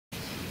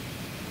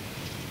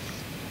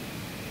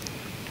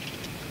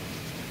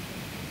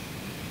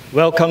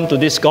Welcome to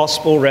this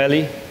gospel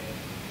rally.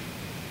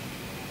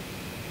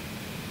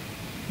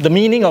 The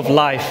meaning of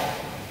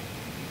life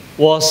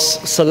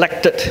was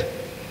selected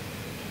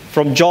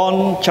from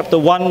John chapter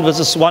 1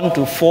 verses 1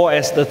 to 4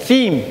 as the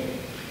theme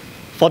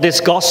for this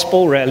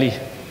gospel rally.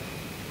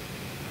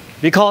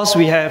 Because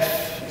we have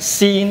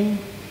seen,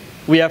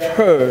 we have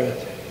heard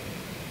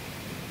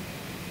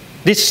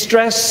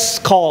distress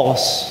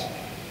calls,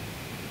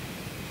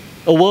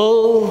 a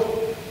world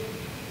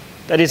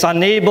that is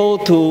unable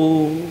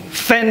to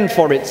fend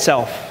for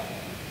itself,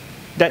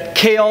 that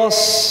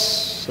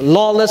chaos,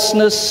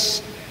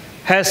 lawlessness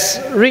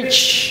has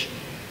reached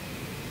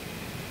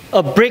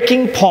a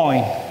breaking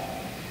point,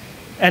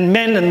 and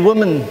men and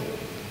women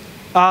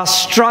are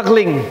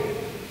struggling,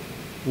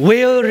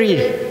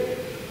 weary,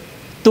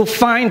 to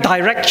find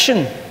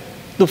direction,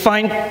 to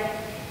find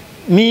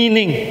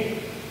meaning,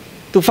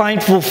 to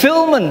find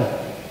fulfillment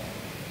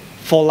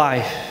for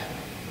life.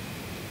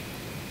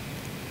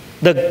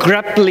 The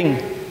grappling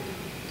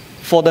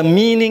for the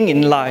meaning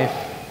in life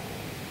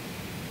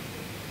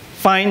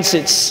finds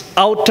its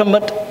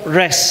ultimate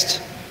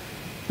rest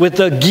with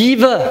the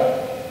giver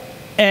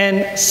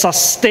and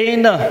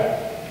sustainer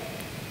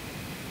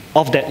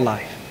of that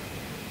life,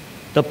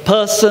 the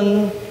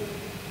person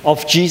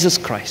of Jesus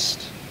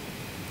Christ.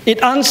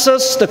 It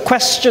answers the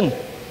question,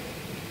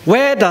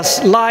 where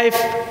does life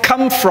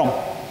come from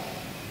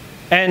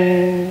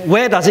and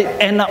where does it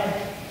end up?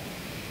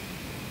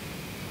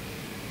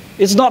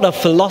 It's not a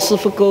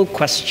philosophical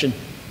question.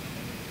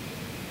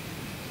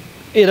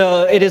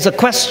 It is a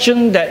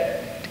question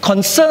that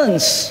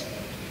concerns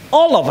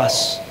all of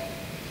us,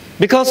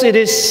 because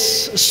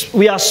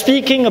we are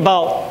speaking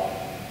about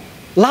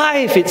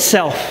life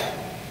itself.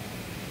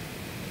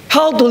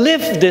 How to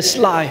live this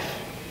life?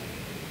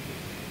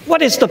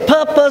 What is the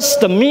purpose,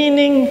 the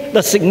meaning,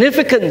 the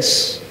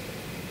significance?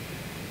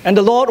 And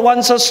the Lord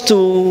wants us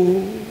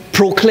to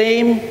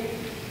proclaim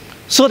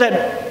so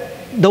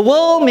that the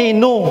world may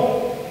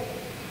know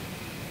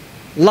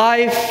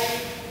life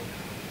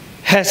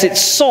has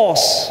its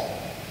source,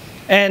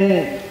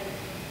 and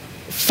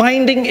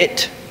finding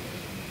it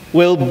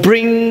will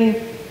bring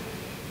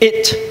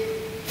it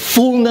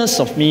fullness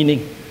of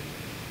meaning.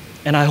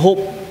 And I hope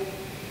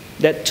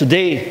that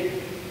today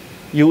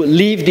you will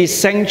leave this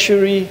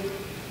sanctuary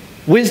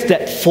with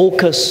that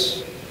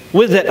focus,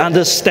 with that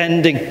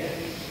understanding.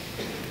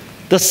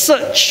 The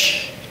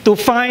search to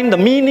find the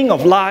meaning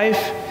of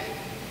life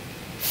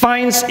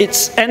finds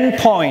its end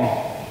point,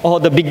 or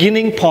the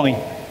beginning point,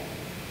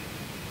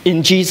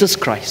 in Jesus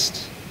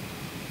Christ.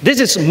 This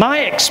is my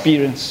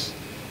experience,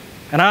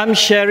 and I'm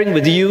sharing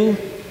with you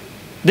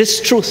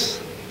this truth.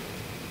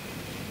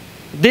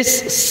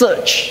 This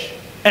search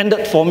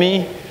ended for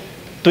me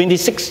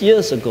 26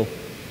 years ago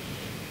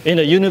in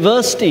a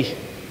university,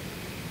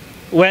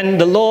 when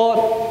the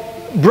Lord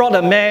brought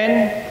a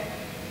man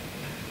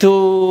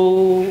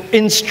to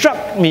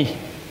instruct me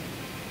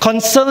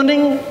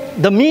concerning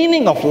the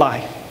meaning of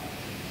life.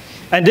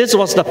 And this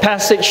was the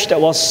passage that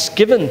was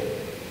given.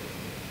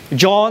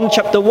 John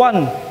chapter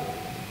 1,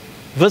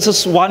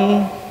 verses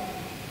 1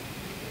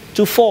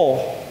 to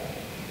 4.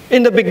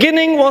 In the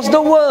beginning was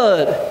the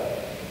Word,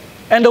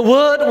 and the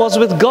Word was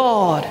with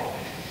God,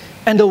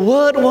 and the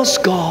Word was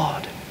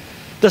God.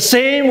 The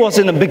same was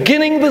in the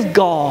beginning with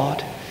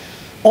God.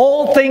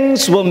 All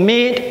things were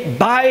made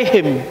by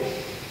Him,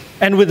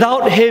 and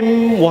without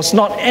Him was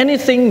not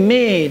anything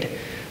made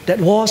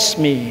that was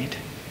made.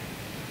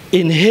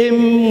 In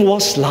Him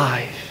was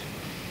life,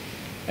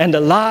 and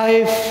the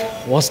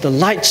life was the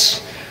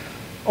light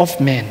of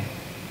men.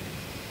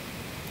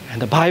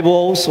 And the Bible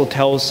also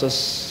tells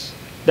us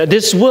that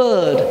this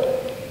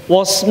Word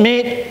was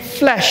made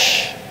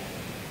flesh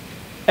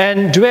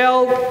and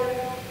dwelt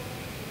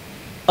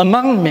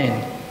among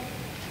men,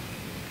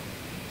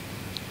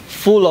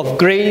 full of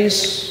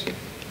grace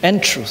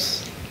and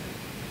truth.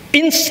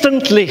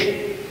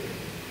 Instantly,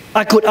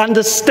 I could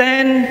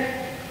understand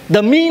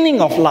the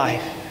meaning of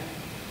life.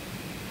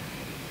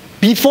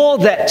 Before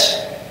that,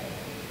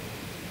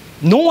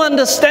 no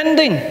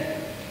understanding.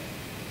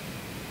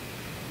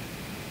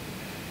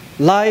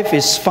 Life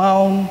is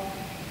found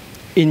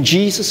in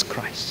Jesus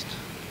Christ,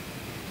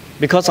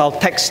 because our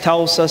text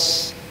tells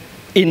us,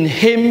 in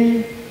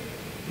Him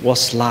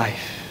was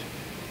life.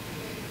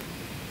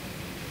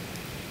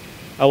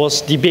 I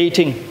was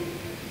debating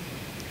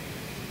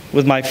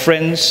with my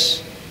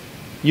friends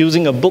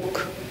using a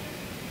book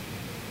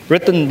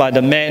written by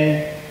the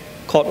man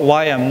called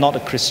Why I'm Not a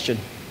Christian,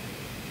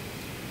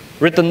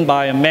 written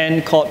by a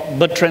man called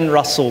Bertrand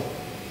Russell,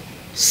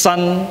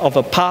 son of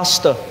a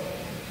pastor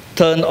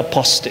turned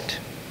apostate.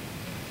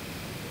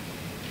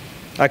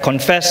 I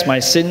confessed my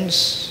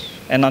sins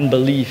and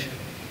unbelief,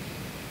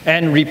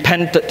 and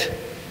repented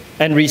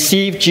and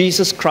received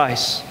Jesus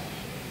Christ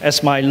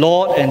as my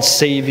Lord and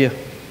Savior.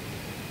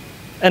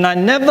 And I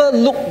never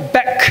looked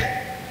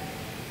back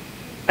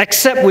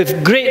except with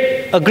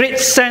a great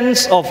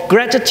sense of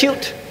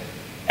gratitude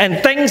and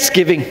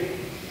thanksgiving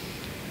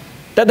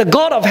that the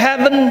God of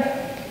heaven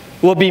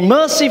will be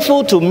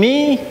merciful to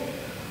me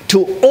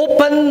to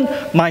open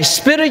my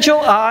spiritual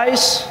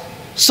eyes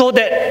so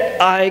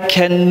that I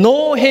can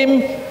know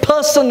Him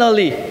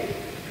personally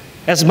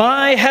as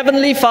my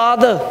Heavenly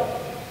Father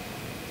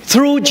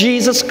through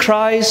Jesus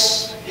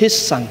Christ, His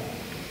Son.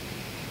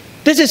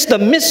 This is the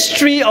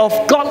mystery of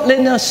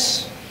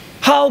godliness,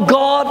 how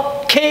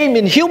God came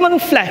in human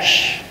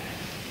flesh,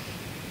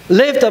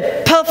 lived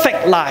a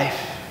perfect life,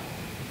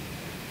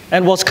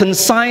 and was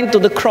consigned to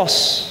the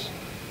cross.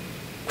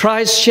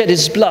 Christ shed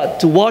His blood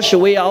to wash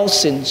away our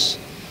sins,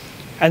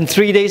 and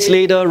 3 days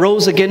later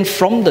rose again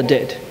from the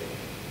dead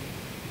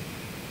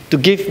to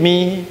give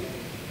me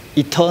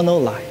eternal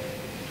life,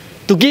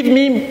 to give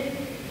me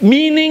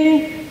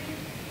meaning,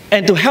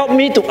 and to help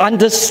me to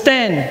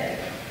understand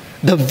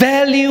the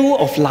value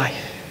of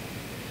life.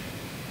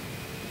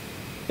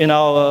 In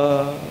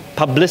our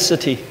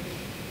publicity,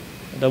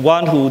 the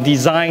one who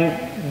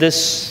designed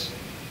this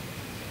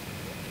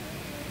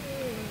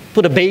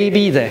put a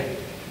baby there,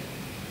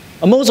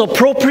 a most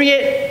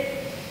appropriate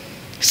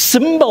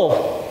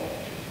symbol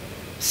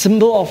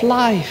of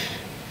life,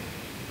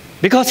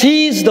 because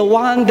He is the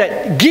one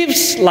that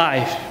gives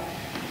life.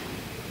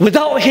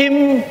 Without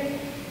Him,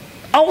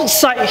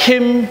 outside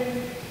Him,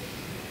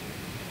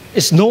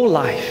 is no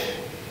life,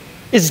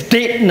 is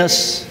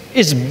deadness,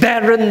 is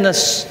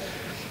barrenness.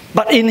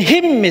 But in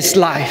Him is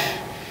life.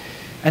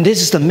 And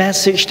this is the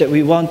message that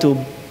we want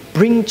to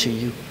bring to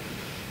you,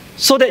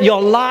 so that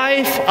your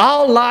life,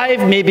 our life,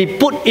 may be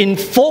put in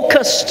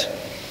focus.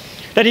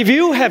 That if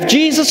you have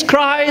Jesus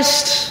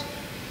Christ,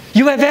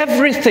 you have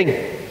everything.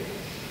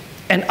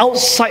 And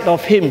outside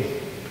of Him,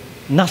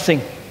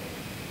 nothing.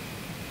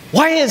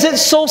 Why is it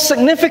so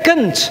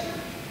significant?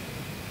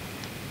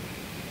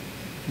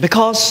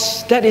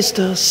 Because that is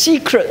the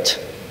secret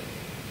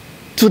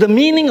to the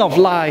meaning of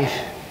life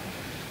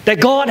that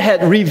God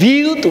had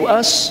revealed to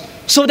us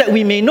so that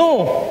we may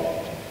know.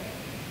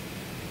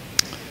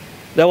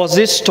 There was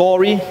this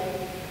story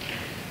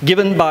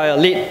given by a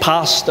late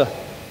pastor.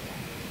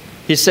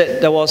 He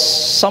said there was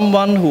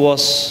someone who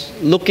was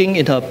looking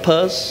in her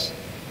purse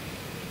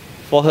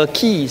for her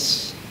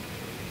keys.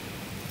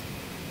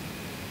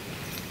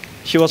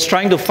 She was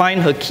trying to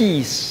find her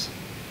keys.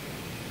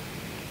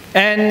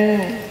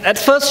 And at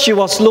first she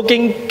was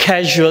looking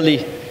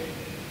casually.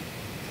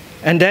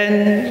 And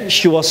then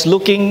she was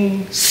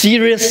looking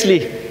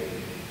seriously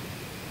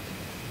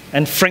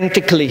and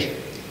frantically.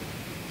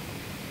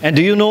 And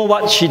do you know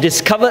what she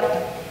discovered?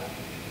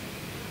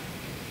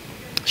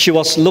 She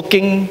was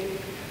looking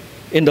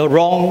in the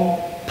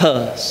wrong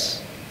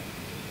purse.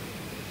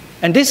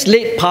 And this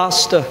late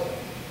pastor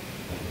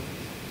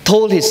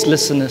told his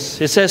listeners,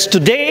 he says,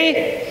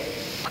 "Today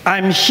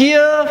I'm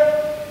here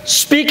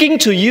speaking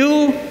to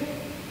you,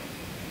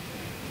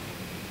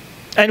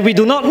 and we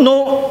do not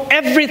know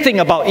everything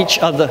about each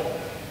other.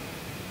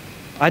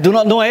 I do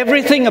not know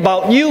everything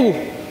about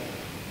you,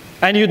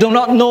 and you do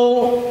not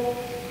know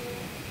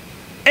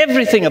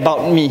everything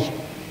about me.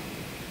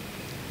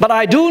 But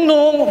I do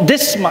know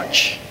this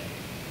much.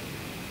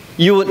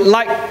 You would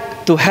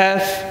like to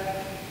have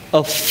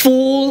a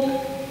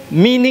full,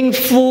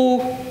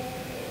 meaningful,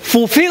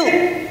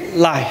 fulfilled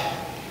life.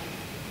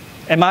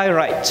 Am I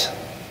right?"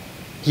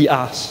 he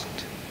asked.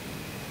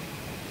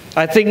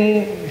 I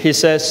think, he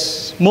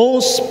says,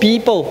 most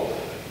people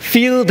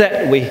feel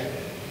that way.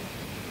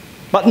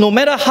 But no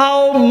matter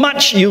how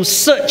much you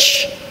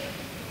search,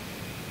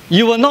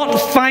 you will not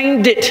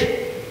find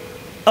it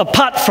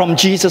apart from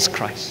Jesus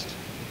Christ.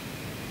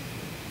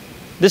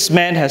 This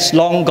man has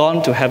long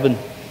gone to heaven.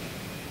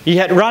 He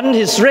had run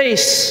his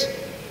race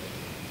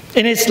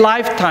in his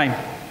lifetime,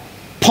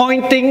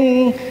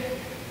 pointing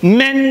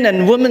men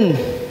and women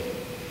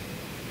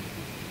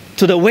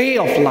to the way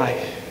of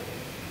life,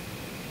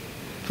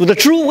 to the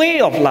true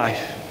way of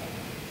life,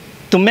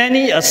 to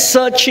many a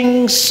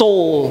searching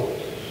soul.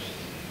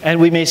 And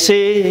we may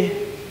say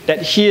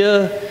that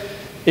here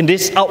in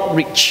this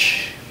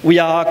outreach, we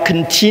are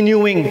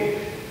continuing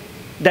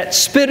that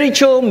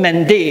spiritual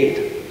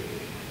mandate.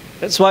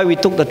 That's why we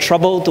took the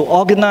trouble to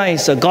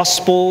organize a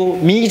gospel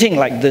meeting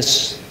like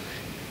this.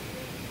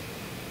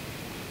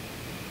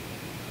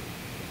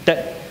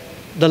 That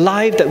the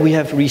life that we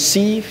have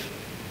received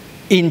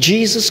in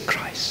Jesus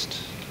Christ,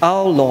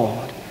 our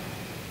Lord,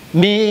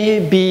 may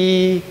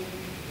be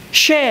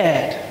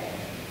shared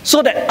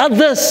so that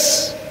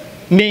others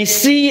may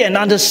see and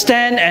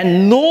understand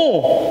and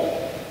know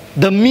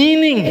the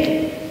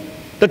meaning,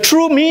 the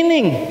true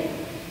meaning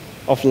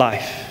of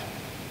life.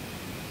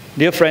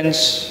 Dear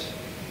friends,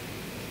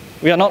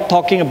 we are not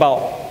talking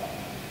about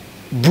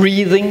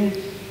breathing,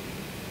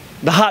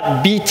 the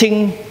heart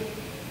beating,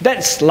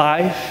 that's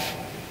life.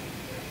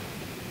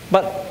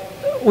 But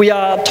we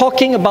are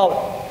talking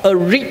about a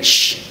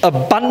rich,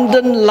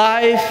 abundant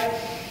life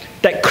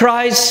that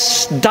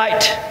Christ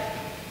died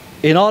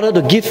in order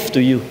to give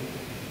to you.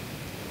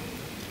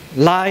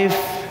 Life,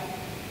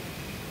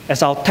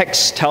 as our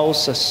text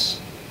tells us,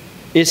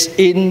 is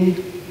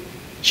in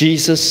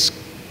Jesus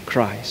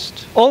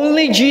Christ.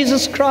 Only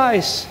Jesus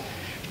Christ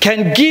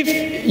can give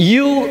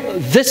you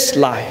this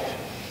life.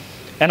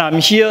 And I'm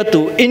here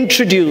to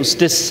introduce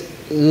this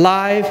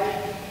life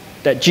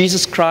that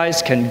Jesus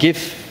Christ can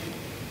give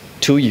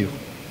to you.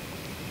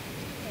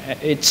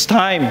 It's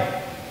time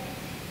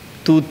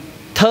to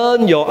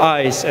turn your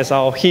eyes, as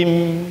our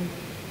hymn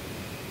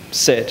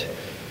said,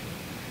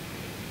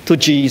 to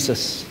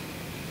Jesus.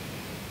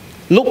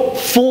 Look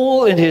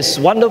full in His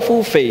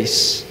wonderful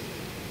face.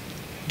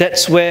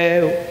 That's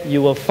where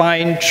you will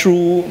find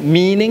true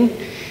meaning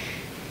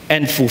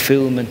and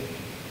fulfillment.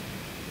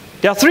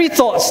 There are three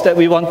thoughts that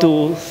we want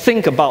to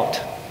think about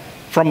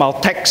from our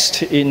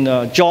text in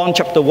John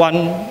chapter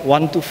 1,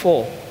 1 to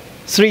 4.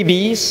 3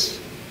 B's: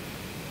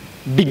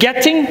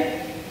 begetting,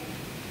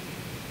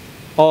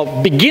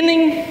 or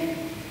beginning,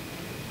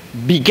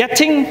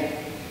 begetting,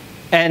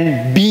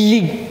 and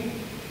being.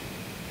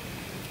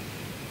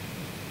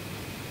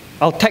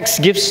 Our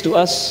text gives to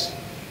us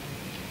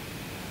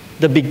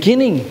the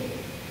beginning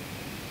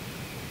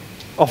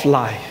of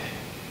life,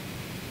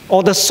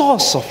 or the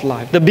source of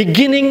life, the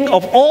beginning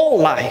of all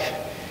life,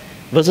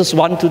 verses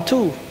 1 to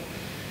 2.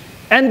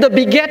 And the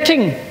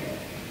begetting,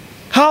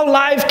 how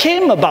life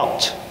came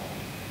about.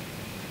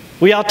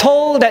 We are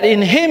told that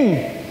in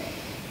Him,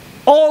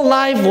 all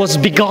life was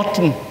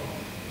begotten.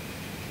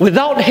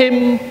 Without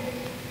Him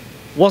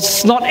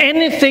was not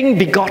anything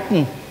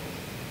begotten.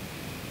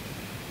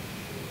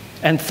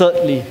 And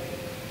thirdly,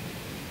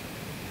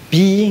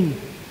 being.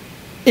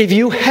 If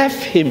you have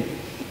Him,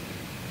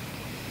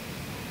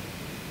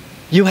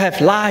 you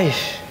have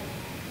life,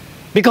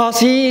 because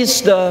He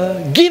is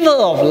the giver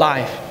of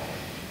life.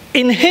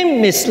 In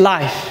Him is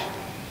life.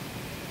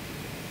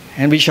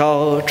 And we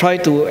shall try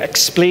to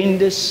explain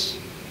this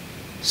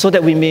so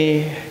that we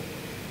may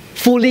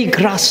fully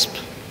grasp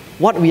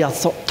what we are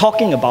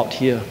talking about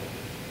here.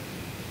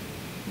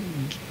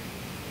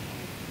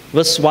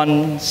 Verse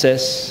 1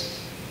 says,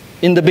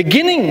 in the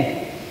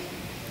beginning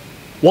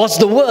was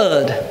the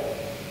Word,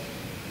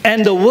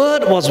 and the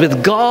Word was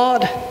with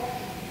God,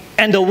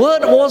 and the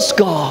Word was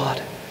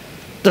God.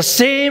 The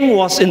same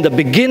was in the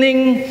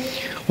beginning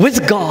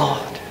with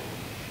God.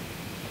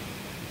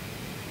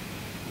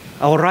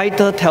 Our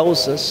writer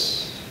tells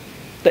us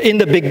that in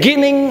the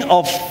beginning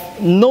of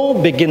no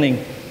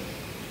beginning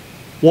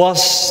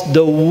was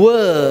the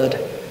Word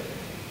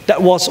that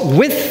was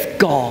with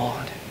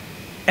God,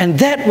 and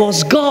that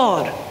was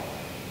God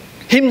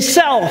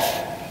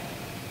Himself.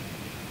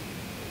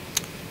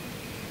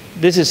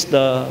 This is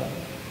the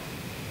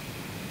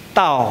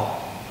Tao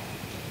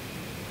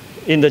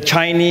in the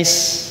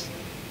Chinese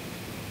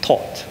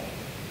thought.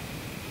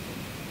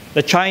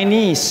 The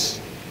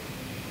Chinese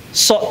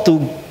sought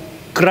to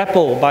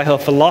grapple by her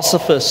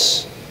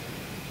philosophers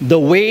the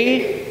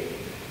way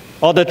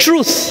or the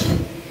truth,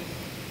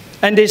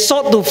 and they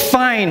sought to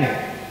find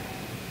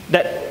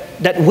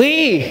that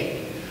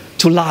way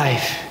to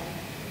life.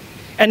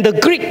 And the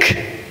Greek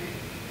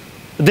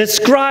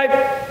described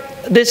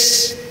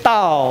this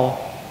Tao,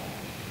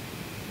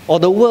 or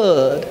the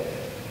Word,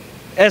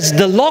 as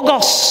the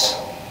Logos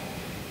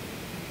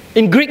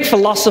in Greek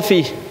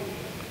philosophy.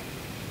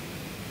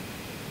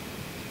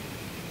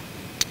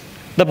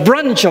 The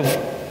branch of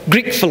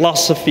Greek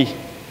philosophy,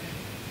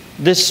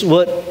 this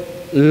word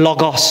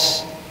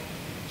Logos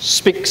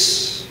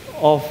speaks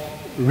of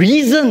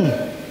reason,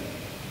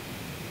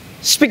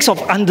 speaks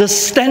of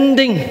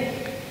understanding,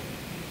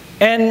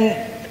 and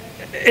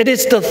it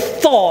is the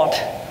thought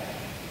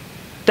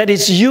that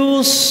is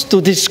used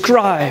to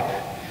describe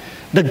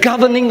the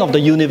governing of the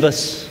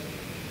universe.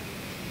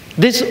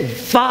 This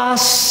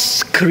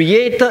vast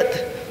created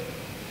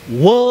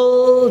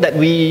world that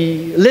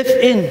we live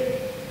in,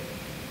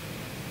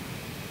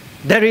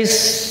 there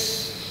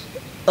is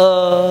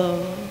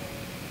a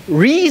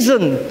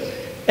reason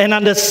and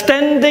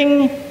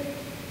understanding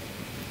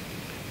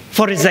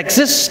for its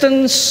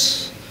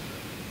existence,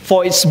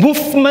 for its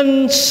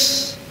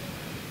movements,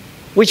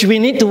 which we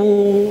need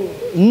to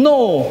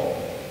know.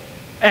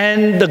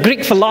 And the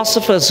Greek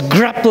philosophers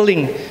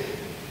grappling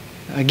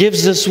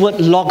gives this word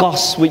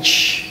Logos,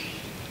 which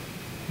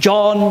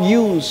John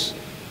used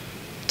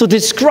to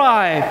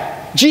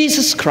describe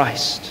Jesus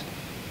Christ,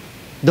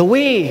 the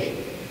way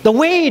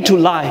to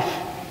life.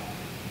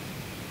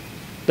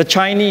 The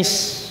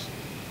Chinese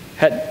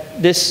had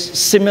this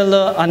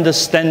similar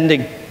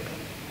understanding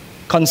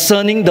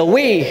concerning the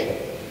way.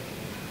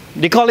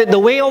 They call it the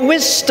way of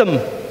wisdom,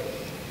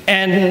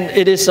 and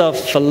it is a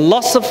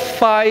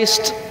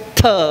philosophized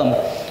term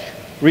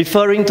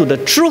referring to the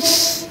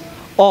truth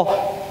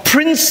or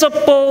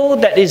principle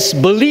that is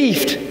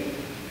believed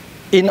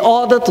in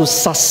order to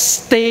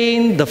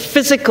sustain the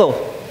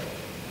physical,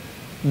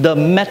 the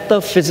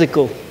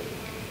metaphysical,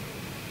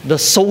 the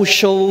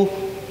social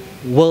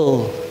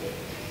world.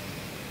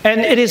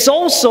 And it is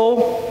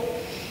also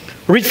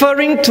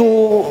referring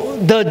to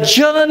the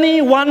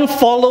journey one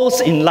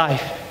follows in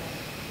life.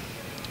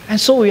 And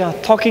so we are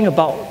talking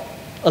about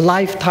a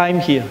lifetime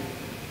here.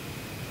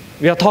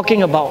 We are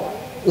talking about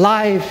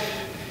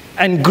life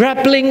and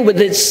grappling with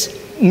its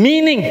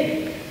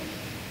meaning.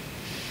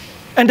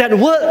 And that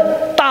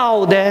word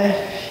Tao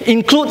there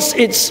includes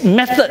its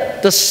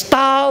method, the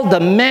style, the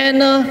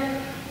manner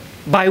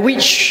by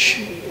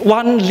which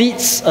one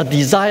leads a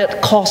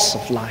desired course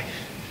of life.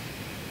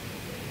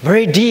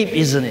 Very deep,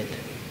 isn't it?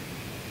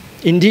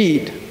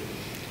 Indeed.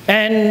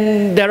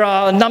 And there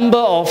are a number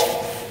of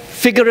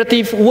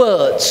figurative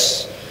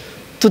words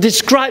to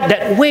describe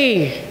that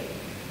way.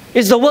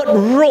 It's the word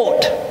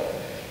road.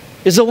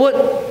 It's the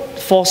word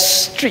for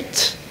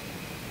street.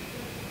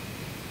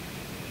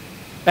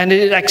 And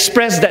it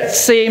expressed that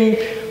same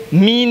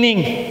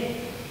meaning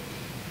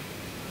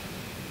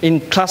in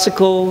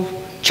classical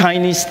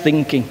Chinese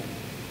thinking.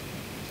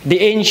 The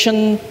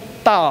ancient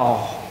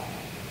Tao,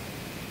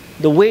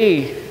 the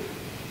way,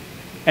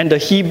 and the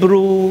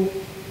Hebrew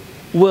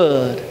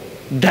word,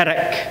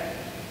 derek.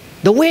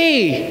 The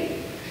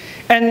way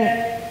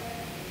and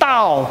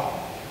Tao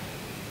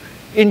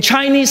in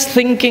Chinese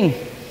thinking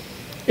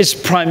is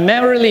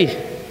primarily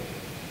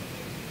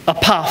a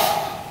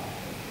path.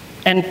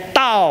 And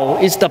Tao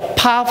is the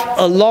path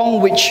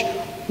along which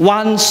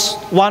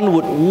one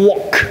would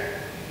walk.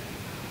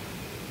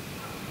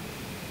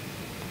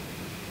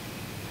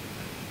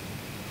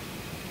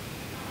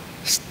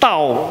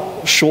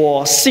 Tao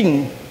shuo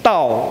xing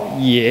Tao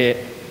ye.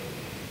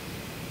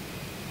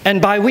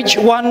 And by which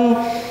one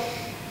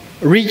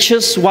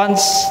reaches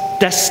one's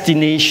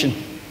destination.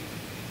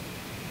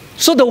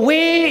 So the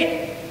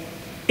way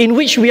in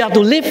which we are to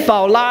live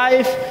our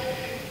life,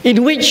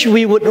 in which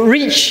we would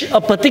reach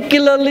a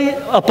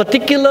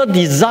particular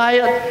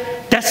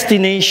desired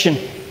destination.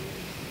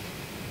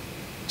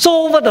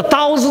 So over the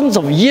thousands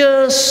of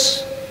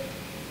years,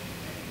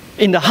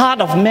 in the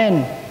heart of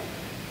man,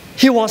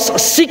 he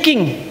was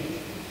seeking,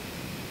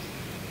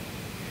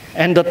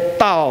 and the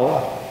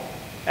Tao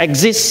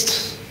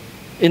exists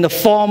in the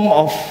form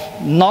of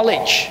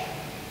knowledge,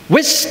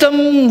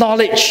 wisdom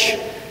knowledge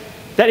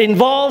that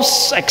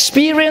involves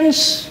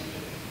experience,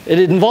 it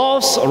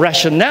involves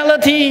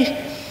rationality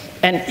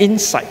and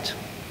insight.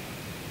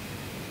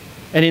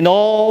 And in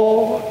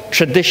all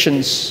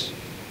traditions,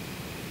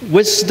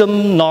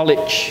 wisdom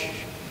knowledge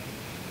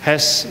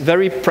has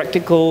very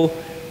practical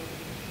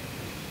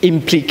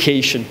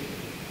implication.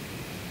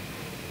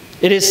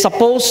 It is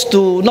supposed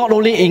to not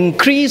only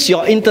increase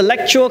your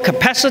intellectual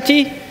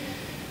capacity,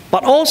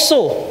 but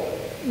also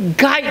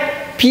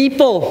guide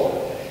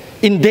people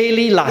in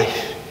daily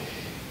life.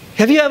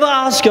 Have you ever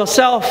asked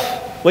yourself,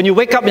 when you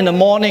wake up in the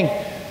morning,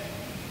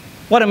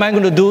 what am I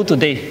going to do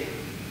today?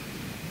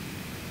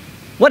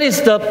 What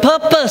is the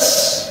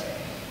purpose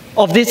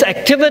of these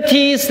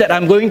activities that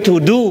I'm going to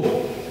do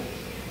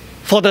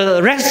for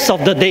the rest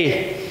of the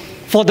day,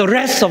 for the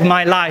rest of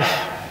my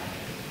life?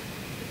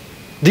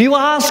 Do you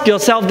ask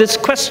yourself these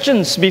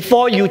questions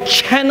before you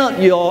channel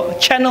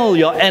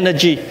your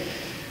energy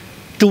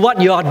to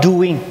what you are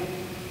doing?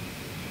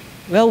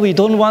 Well, we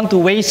don't want to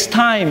waste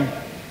time.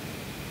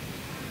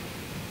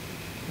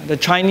 The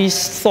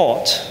Chinese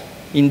thought,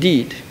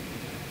 indeed,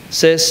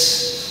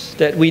 says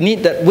that we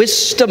need that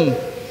wisdom.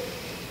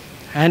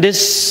 And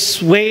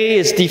this way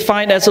is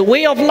defined as a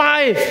way of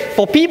life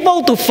for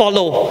people to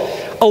follow,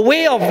 a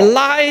way of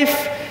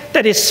life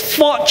that is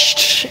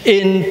forged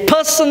in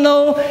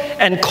personal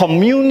and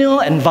communal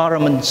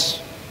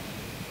environments.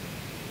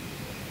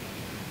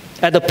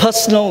 At the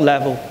personal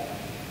level,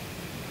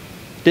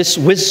 this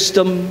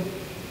wisdom,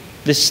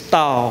 this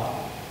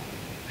Tao,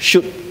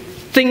 should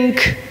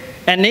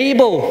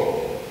enable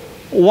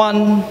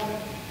one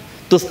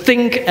to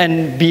think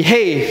and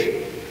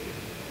behave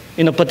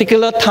in a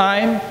particular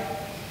time,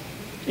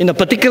 in a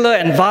particular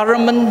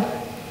environment,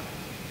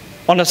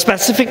 on a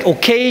specific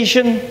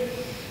occasion,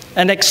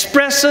 and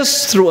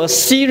expresses through a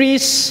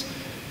series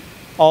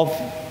of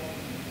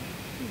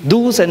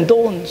do's and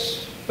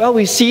don'ts. Well,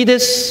 we see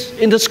this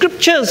in the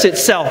scriptures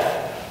itself.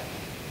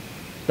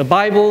 The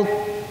Bible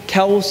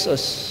tells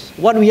us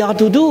what we are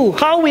to do,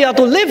 how we are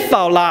to live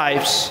our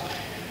lives.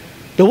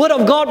 The Word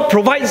of God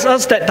provides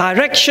us that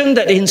direction,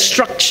 that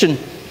instruction,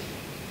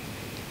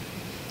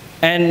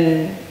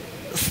 and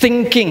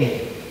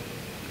thinking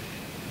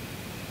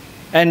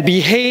and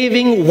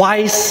behaving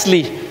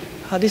wisely.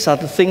 These are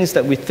the things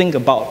that we think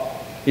about,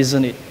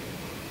 isn't it,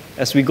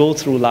 as we go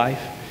through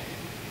life.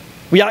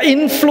 We are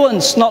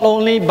influenced not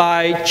only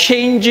by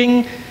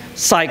changing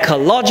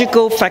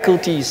psychological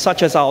faculties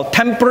such as our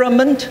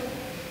temperament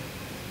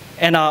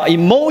and our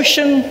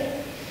emotion,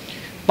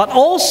 but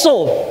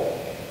also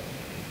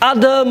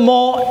other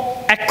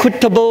more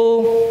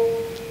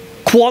equitable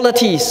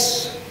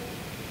qualities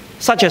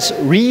such as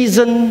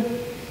reason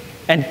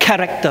and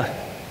character.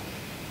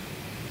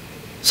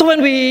 So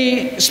when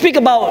we speak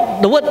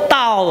about the word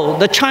Tao,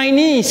 the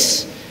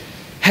Chinese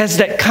has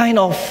that kind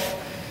of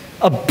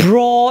a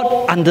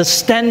broad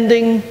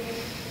understanding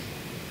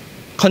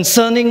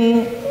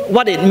concerning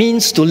what it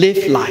means to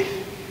live life.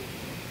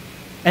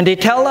 And they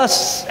tell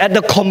us at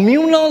the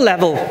communal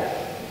level,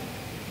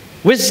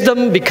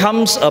 wisdom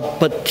becomes a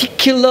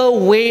particular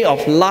way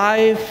of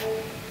life,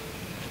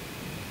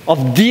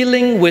 of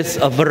dealing with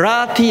a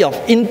variety of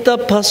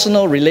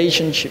interpersonal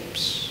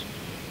relationships,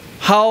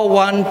 how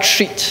one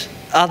treats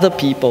other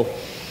people,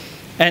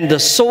 and the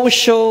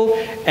social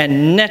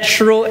and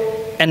natural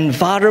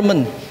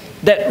environment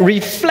that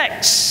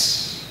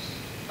reflects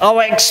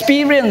our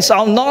experience,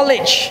 our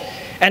knowledge,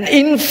 and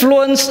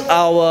influence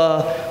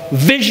our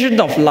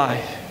vision of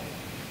life.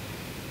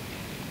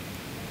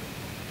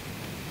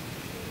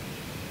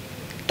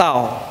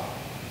 Tao,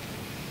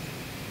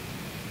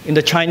 in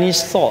the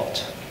Chinese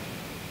thought,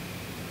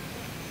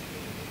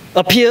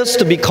 appears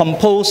to be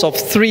composed of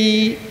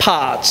three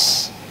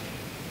parts.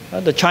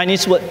 The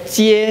Chinese word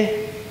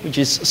jie, which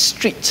is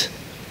street,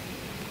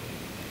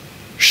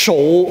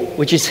 shou,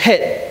 which is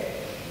head,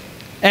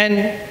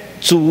 and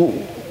zu,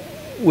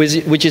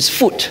 which is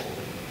foot,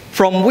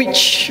 from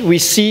which we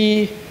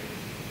see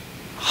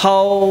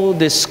how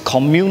this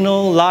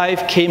communal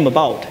life came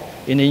about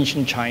in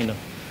ancient China.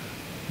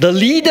 The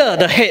leader,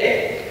 the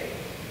head,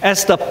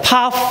 as the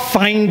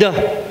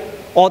pathfinder,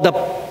 or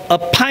a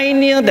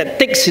pioneer that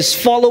takes his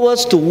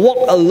followers to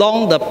walk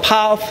along the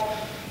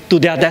path to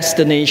their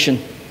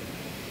destination.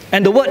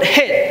 And the word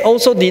head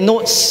also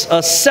denotes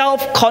a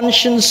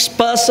self-conscious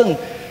person.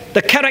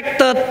 The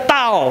character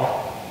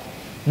Tao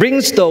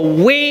brings the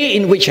way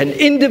in which an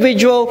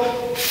individual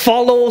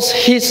follows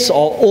his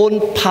or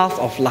own path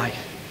of life.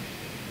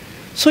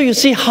 So you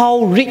see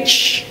how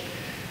rich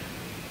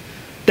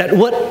that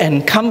word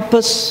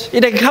encompasses.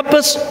 It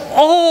encompasses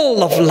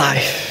all of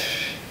life.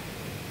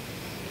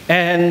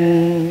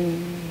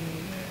 And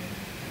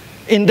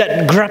in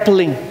that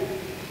grappling,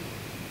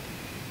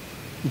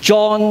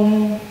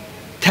 John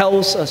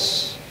tells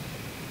us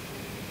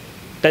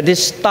that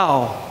this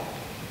Tao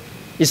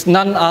is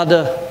none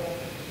other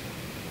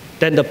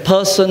than the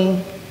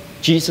person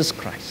Jesus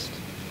Christ.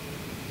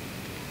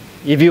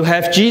 If you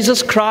have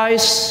Jesus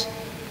Christ,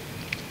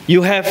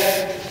 you have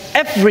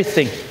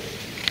everything.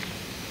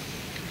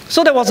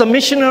 So there was a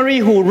missionary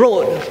who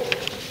wrote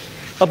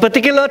a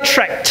particular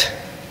tract,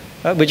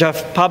 which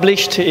I've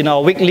published in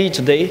our weekly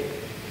today,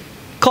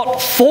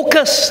 called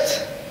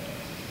Focused.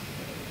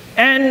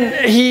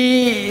 And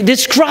he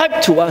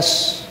described to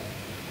us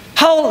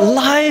how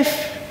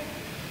life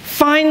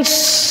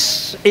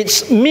finds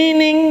its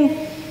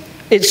meaning,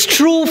 its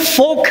true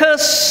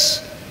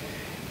focus,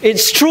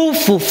 its true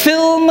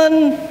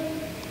fulfillment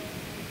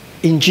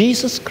in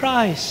Jesus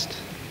Christ.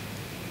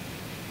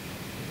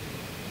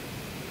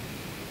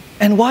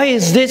 And why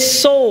is this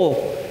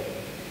so?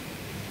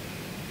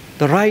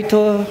 The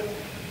writer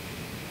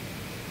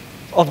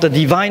of the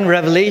divine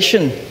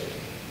revelation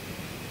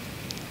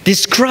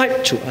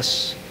described to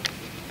us.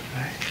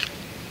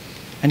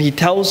 And he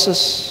tells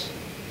us,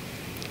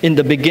 in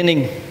the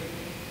beginning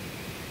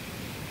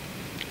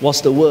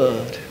was the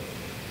Word.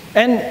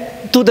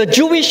 And to the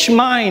Jewish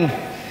mind,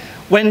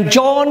 when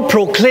John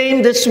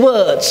proclaimed these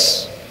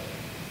words,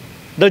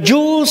 the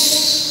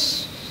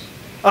Jews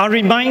are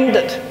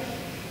reminded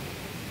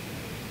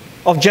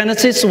of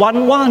Genesis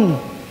 1:1.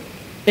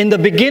 In the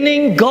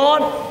beginning,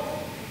 God,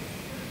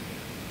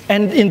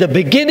 and in the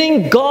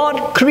beginning,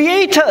 God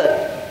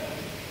created.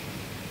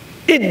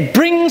 It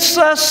brings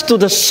us to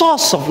the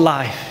source of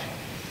life.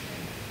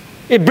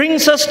 It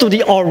brings us to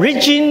the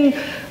origin,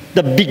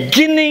 the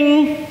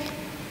beginning,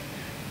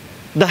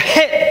 the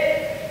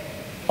head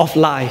of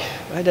life.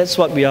 Right? That's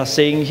what we are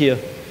saying here.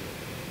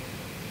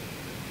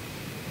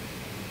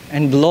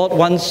 And the Lord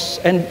wants,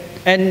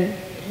 and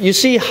you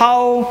see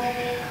how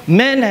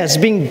man has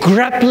been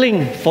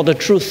grappling for the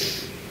truth.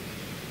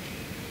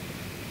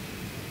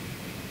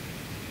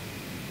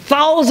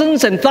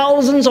 Thousands and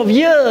thousands of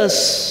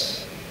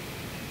years.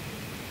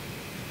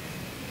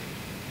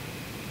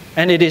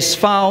 And it is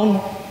found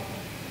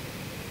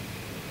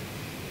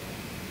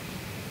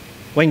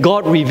when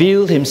God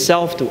revealed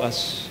Himself to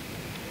us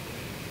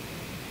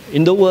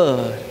in the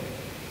Word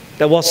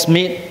that was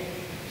made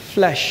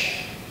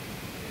flesh.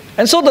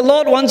 And so the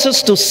Lord wants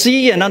us to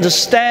see and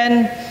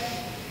understand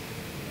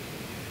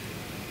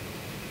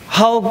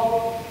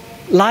how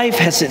life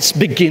has its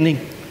beginning,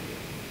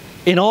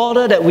 in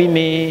order that we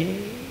may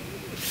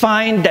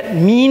find that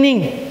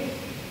meaning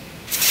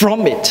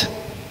from it.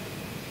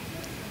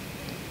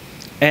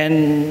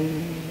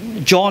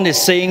 And John is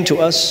saying to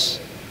us,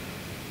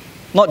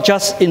 not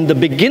just in the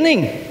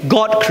beginning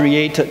God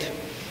created,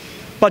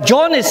 but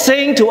John is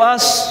saying to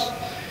us,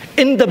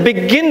 in the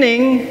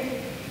beginning,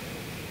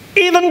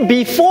 even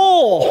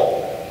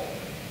before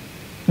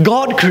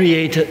God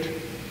created,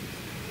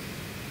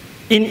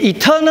 in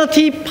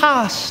eternity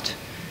past,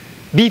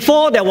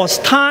 before there was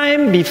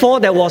time, before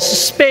there was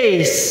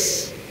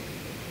space,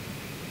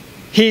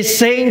 He's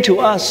saying to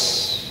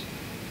us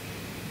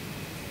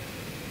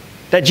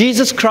that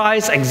Jesus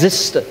Christ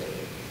existed.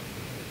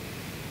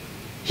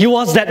 He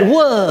was that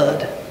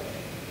Word.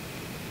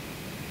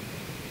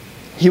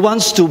 He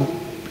wants to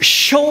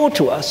show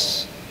to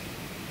us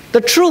the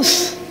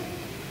truth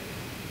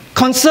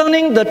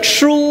concerning the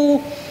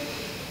true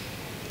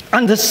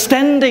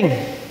understanding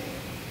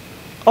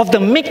of the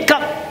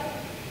makeup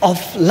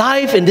of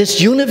life in this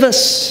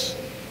universe.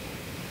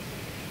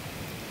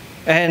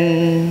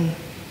 And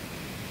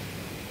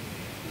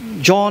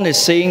John is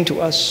saying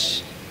to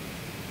us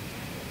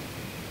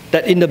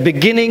that in the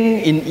beginning,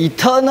 in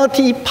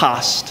eternity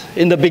past,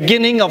 in the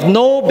beginning of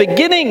no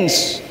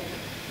beginnings,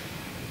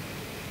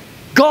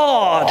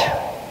 God,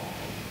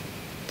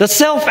 the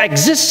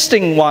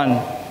self-existing one,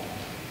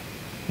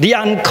 the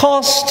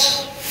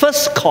uncaused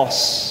first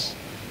cause,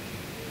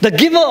 the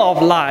giver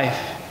of life.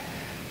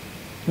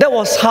 That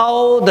was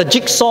how the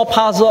jigsaw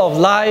puzzle of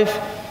life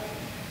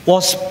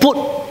was put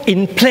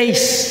in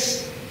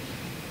place.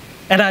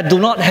 And I do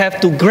not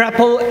have to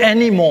grapple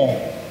anymore,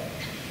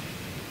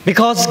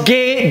 because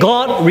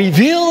God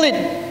revealed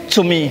it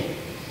to me.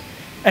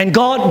 And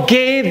God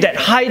gave that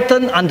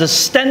heightened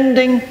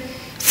understanding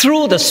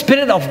through the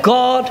Spirit of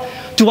God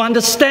to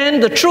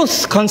understand the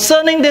truth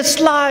concerning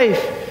this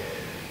life,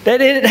 that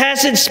it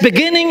has its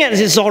beginning and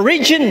its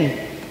origin.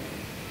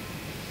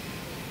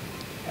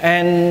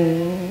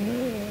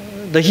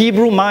 And the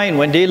Hebrew mind,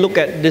 when they look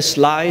at this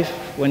life,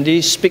 when they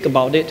speak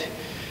about it,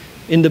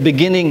 in the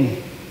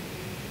beginning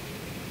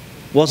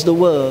was the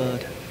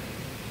Word.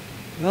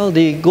 Well,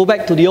 they go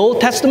back to the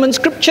Old Testament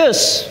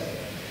scriptures.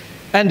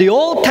 And the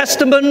Old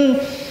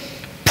Testament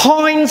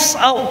points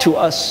out to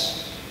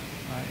us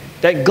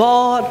that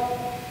God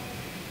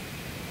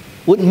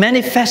would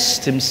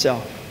manifest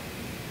Himself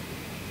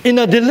in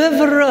a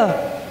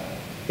deliverer,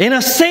 in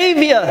a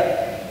Savior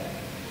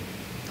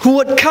who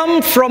would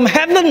come from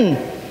heaven.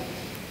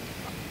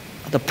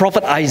 The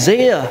prophet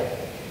Isaiah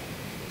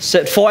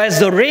said, "For as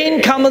the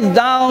rain cometh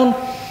down,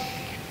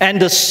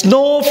 and the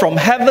snow from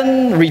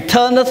heaven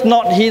returneth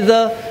not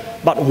hither,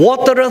 but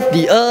watereth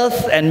the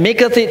earth, and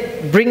maketh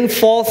it bring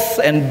forth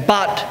and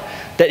bud,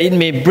 that it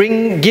may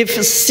give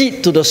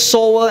seed to the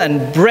sower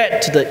and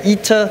bread to the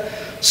eater,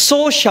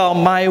 so shall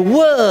my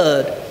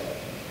word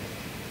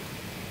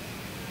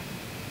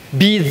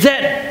be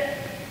that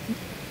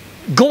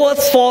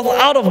goeth forth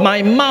out of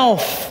my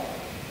mouth,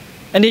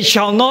 and it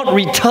shall not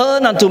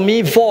return unto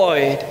me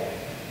void,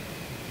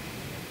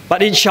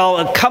 but it shall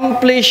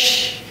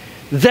accomplish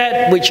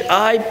that which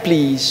I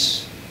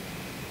please,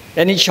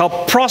 and it shall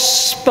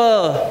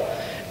prosper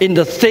in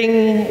the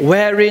thing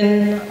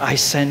wherein I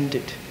send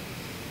it."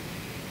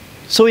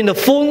 So in the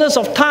fullness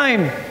of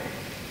time,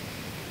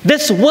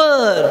 this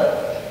Word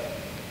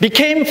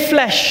became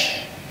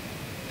flesh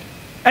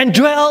and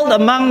dwelled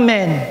among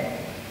men.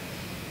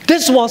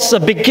 This was the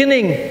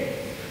beginning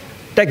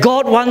that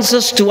God wants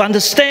us to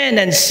understand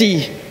and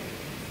see.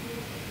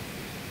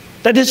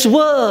 That His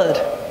Word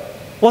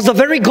was the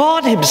very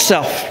God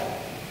Himself.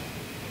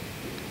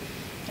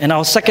 And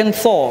our second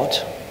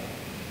thought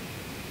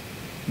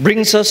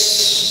brings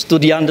us to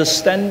the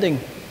understanding,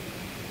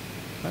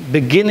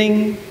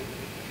 begetting.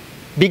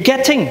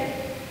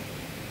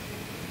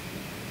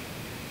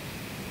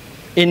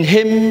 In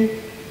Him,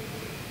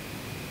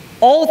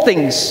 all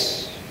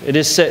things, it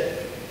is said,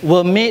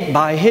 were made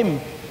by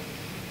Him.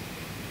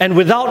 And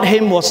without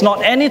Him was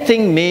not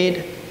anything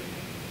made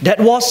that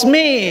was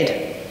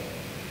made.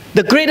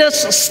 The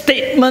greatest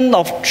statement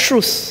of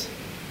truth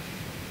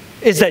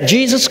is that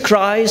Jesus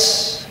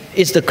Christ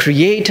is the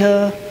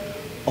creator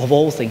of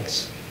all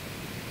things.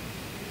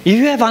 If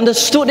you have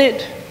understood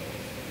it,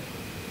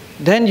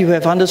 then you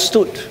have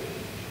understood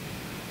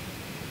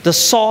the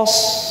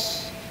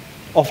source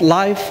of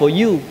life for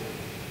you.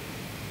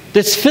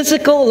 This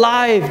physical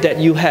life that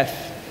you have.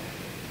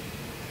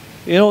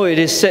 You know, it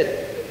is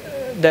said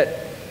that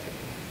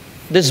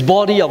this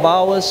body of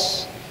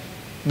ours,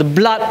 the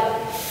blood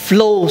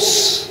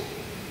flows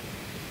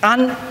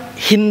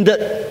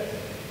unhindered,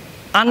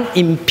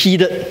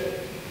 unimpeded,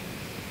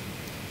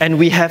 and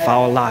we have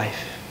our life.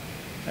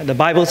 And the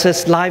Bible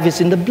says life is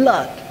in the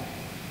blood.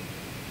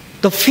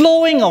 The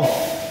flowing of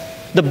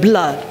the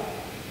blood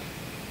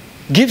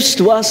gives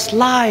to us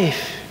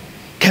life.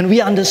 Can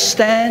we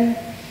understand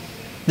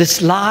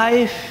this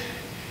life?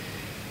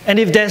 And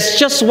if there's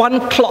just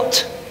one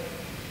clot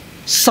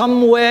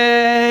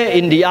somewhere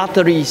in the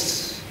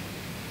arteries,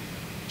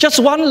 just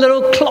one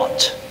little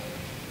clot,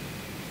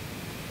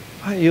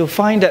 you'll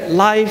find that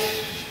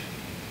life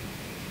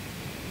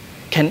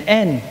can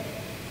end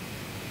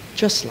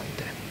just like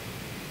that.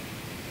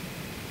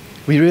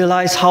 We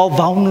realize how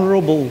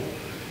vulnerable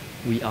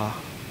we are.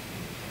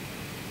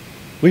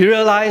 We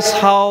realize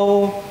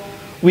how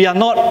we are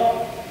not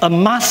a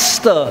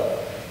master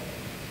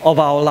of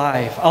our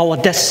life, our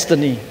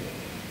destiny.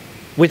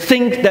 We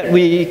think that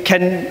we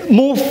can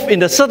move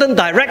in a certain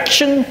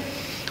direction.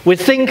 We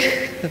think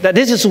that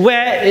this is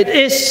where it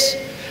is,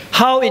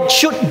 how it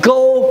should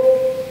go.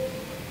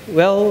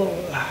 Well,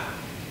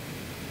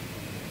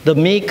 the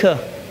Maker,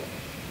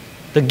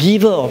 the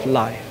giver of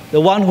life,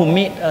 the one who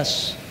made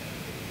us,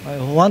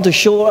 want to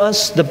show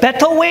us the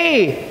better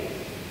way.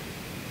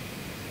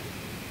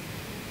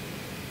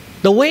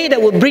 The way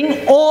that would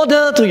bring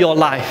order to your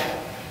life.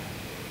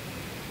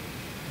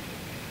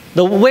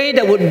 The way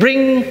that would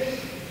bring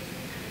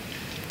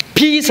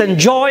peace and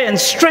joy and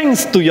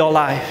strength to your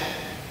life.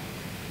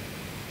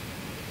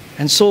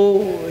 And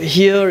so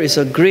here is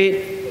a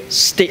great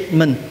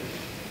statement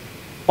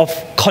of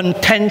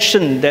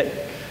contention that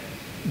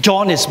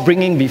John is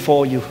bringing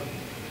before you.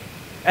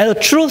 And a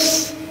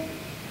truth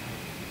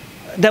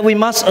that we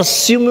must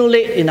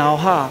assimilate in our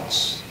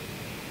hearts.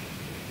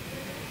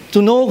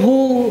 To know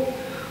who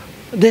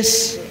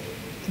this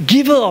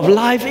giver of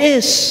life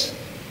is.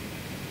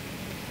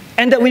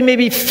 and that we may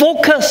be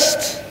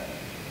focused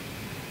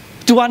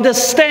to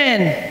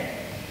understand,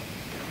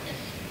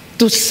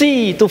 to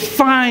see, to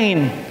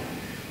find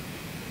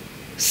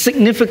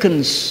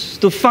significance,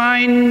 to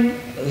find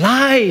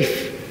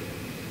life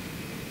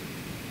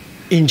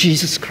in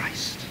Jesus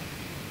Christ.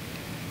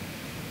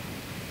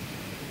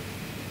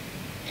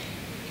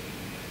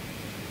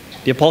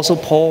 The Apostle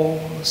Paul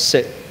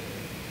said,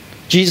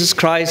 Jesus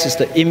Christ is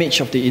the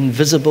image of the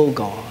invisible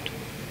God,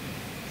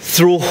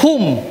 through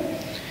whom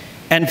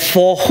and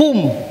for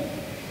whom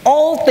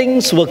all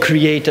things were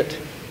created.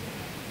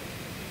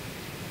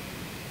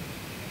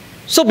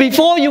 So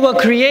before you were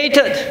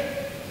created,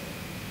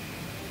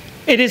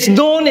 it is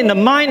known in the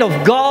mind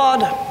of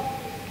God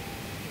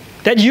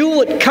that you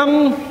would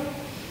come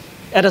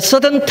at a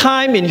certain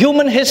time in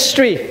human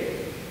history.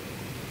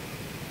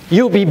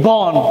 You'll be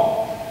born.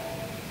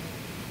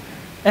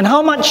 And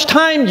how much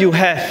time you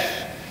have,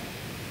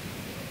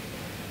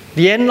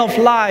 the end of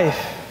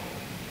life,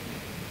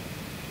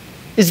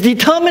 is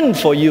determined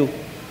for you.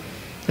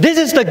 This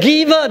is the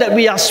giver that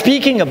we are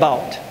speaking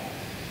about.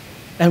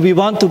 And we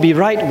want to be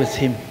right with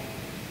Him.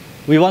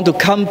 We want to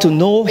come to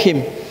know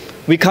Him.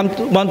 We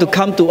want to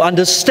come to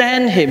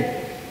understand Him.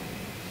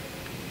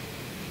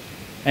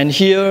 And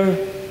here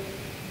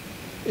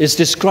is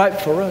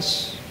described for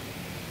us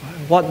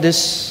what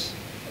this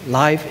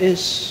life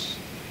is.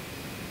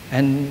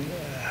 And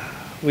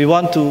we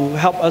want to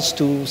help us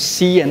to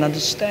see and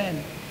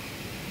understand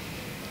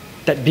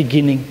that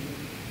beginning.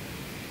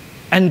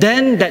 And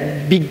then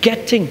that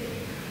begetting.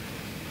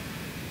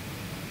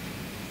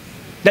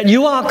 That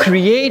you are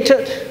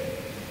created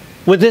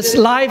with this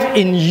life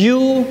in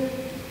you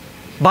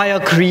by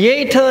a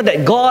Creator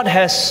that God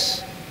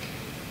has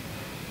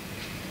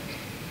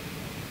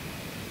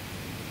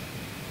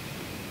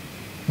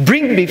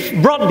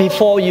brought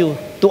before you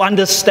to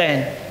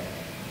understand.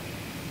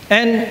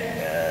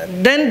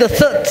 And then the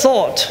third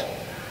thought,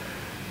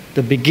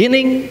 the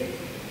beginning,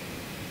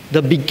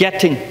 the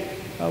begetting.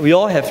 We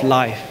all have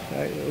life.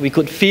 Right? We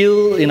could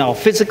feel in our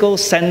physical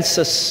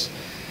senses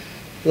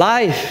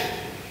life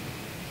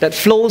that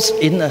flows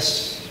in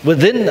us,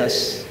 within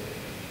us,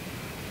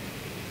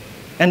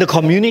 and the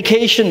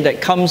communication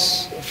that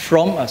comes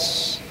from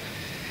us.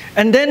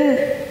 And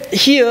then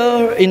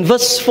here in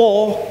verse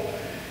 4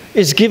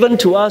 is given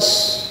to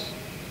us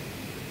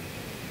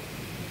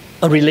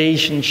a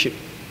relationship.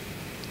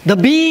 The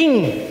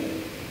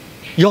being,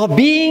 your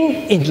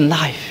being in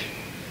life.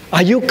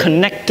 Are you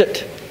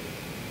connected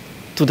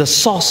to the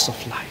source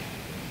of life?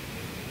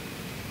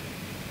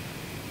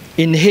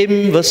 In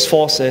Him, verse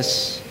 4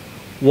 says,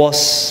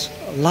 was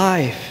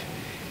life,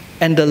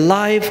 and the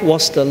life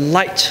was the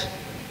light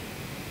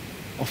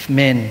of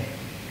men.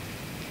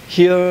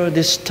 Here,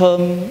 this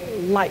term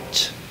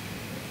light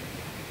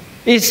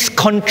is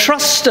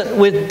contrasted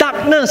with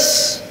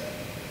darkness.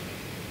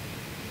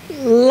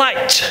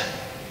 Light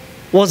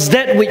was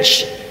that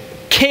which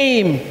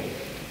came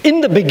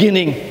in the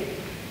beginning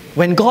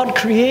when God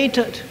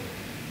created.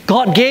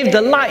 God gave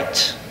the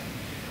light.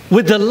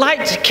 With the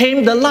light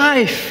came the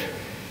life.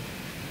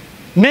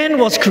 Man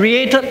was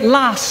created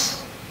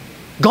last.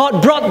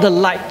 God brought the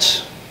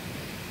light.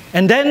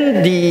 And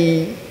then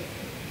the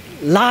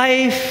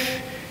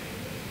life,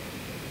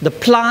 the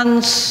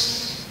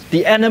plants,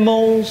 the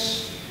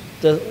animals,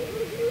 the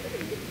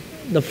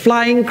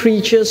flying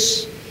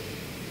creatures,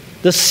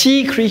 the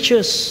sea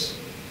creatures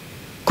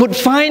could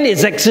find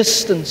its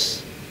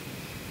existence.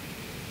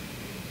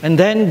 And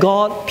then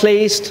God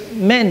placed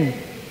men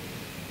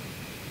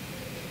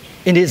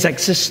in his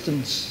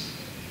existence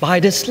by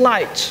this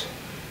light.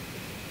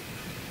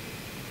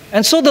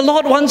 And so the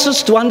Lord wants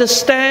us to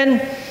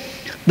understand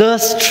the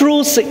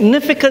true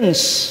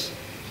significance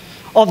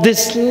of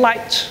this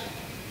light.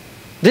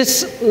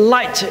 This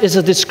light is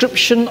a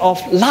description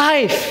of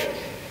life.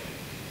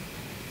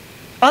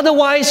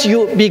 Otherwise,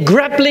 you'll be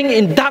grappling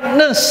in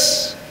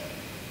darkness.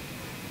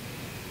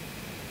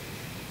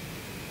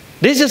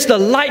 This is the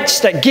light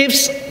that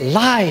gives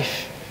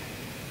life.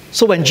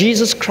 So when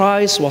Jesus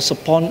Christ was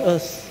upon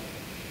earth,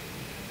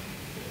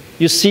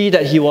 you see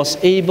that He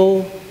was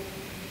able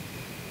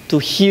to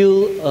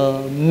heal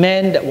a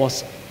man that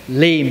was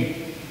lame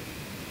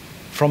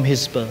from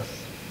his birth.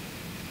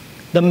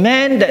 The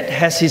man that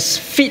has his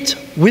feet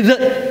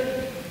withered.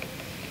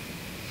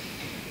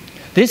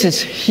 This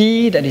is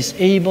He that is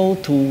able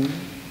to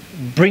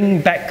bring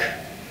back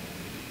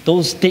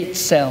those dead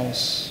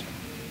cells,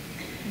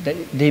 that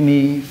they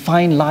may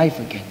find life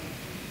again.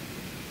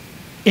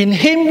 In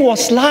Him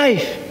was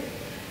life.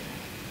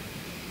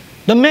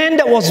 The man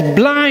that was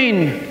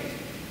blind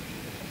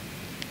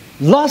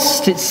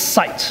lost its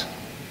sight,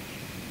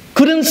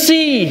 couldn't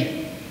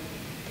see,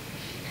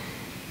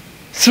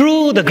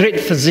 through the great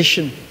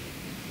physician,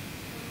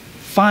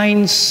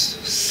 finds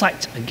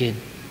sight again.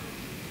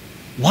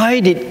 Why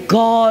did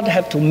God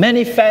have to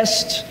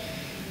manifest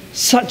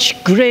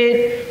such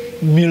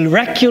great,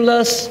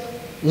 miraculous,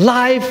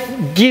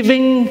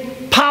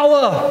 life-giving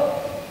power?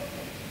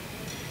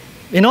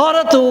 In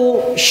order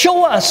to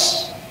show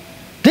us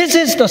this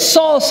is the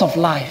source of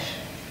life.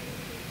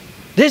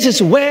 This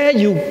is where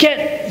you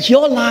get That's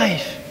your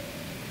life.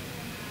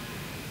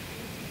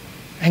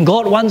 And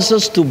God wants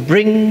us to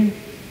bring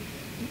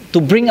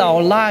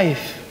our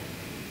life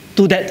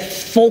to that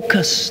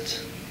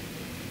focus,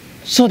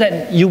 so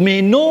that you may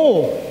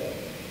know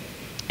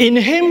in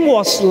Him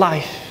was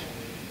life,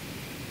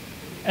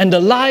 and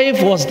the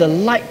life was the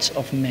light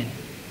of men.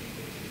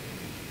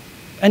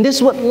 And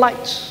this word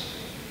light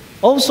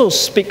also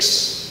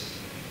speaks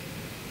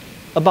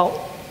about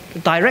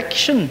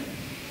direction.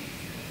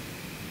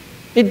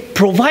 It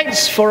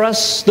provides for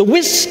us the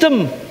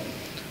wisdom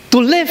to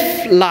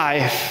live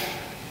life.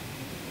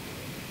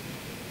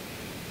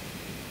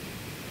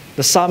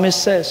 The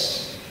psalmist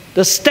says,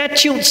 the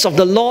statutes of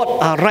the Lord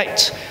are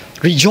right,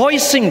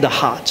 rejoicing the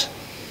heart.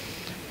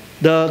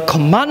 The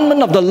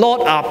commandments of the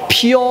Lord are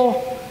pure,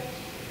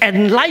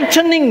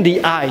 enlightening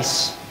the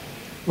eyes.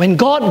 When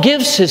God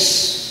gives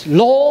His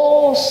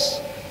laws,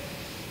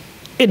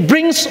 it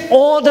brings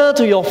order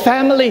to your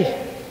family,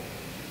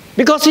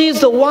 because He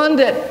is the one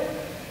that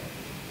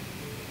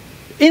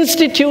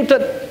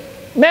instituted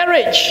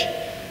marriage,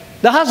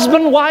 the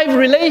husband-wife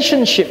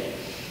relationship.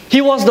 He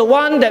was the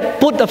one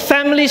that put the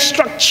family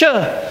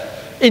structure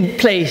in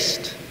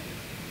place.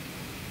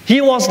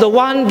 He was the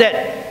one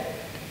that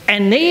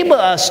enabled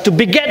us to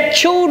beget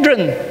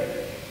children.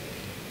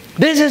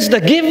 This is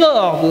the giver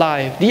of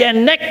life, the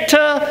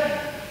enactor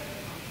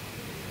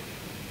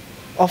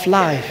of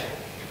life.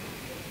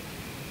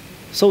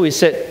 So we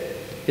said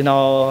in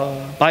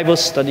our Bible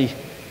study,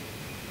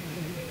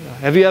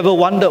 have you ever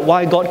wondered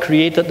why God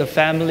created the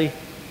family?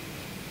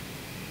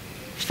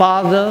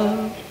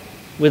 Father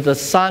with the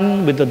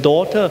son, with the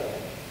daughter,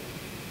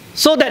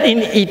 so that in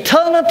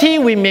eternity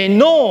we may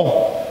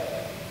know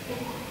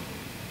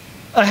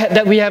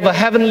that we have a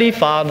heavenly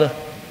Father.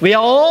 We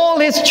are all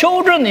His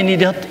children in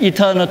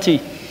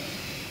eternity.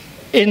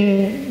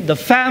 In the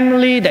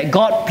family that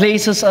God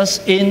places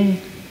us in,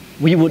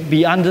 we would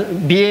be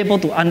able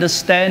to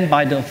understand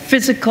by the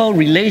physical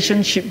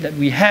relationship that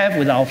we have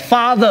with our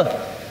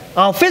Father,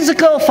 our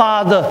physical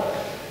Father,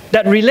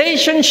 that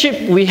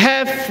relationship we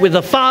have with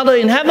the Father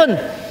in heaven,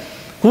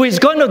 who is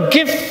going to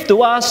give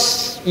to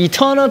us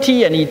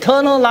eternity and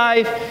eternal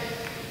life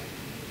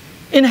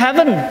in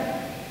heaven.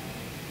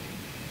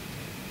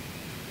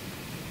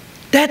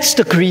 That's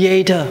the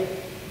Creator.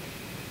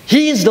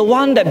 He is the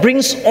one that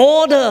brings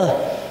order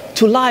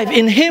to life.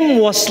 In Him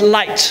was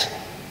light.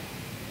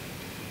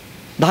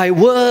 Thy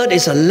word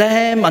is a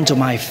lamp unto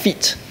my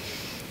feet,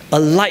 a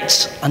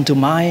light unto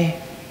my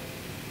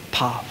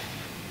path.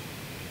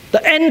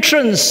 The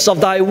entrance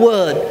of thy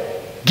word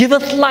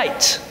giveth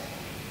light.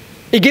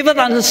 It giveth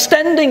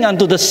understanding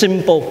unto the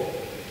simple.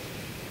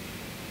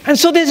 And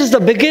so this is the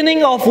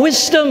beginning of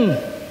wisdom.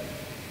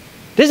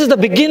 This is the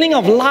beginning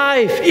of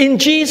life in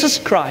Jesus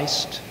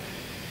Christ.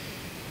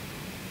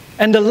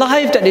 And the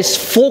life that is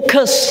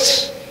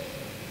focused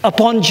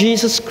upon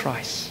Jesus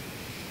Christ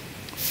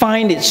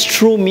find its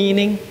true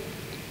meaning,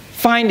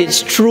 find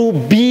its true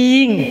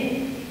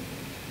being,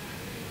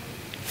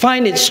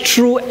 find its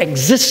true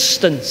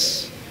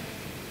existence,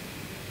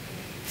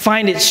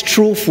 find its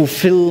true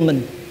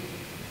fulfillment.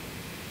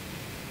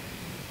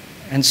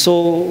 And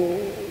so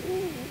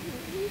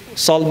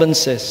Solomon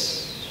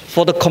says,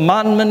 for the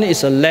commandment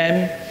is a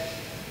lamp,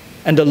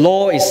 and the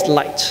law is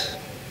light,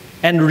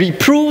 and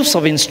reproofs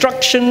of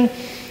instruction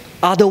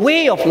are the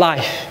way of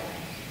life.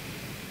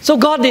 So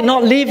God did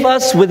not leave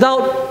us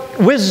without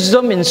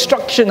wisdom,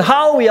 instruction,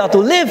 how we are to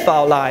live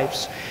our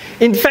lives.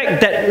 In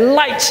fact, that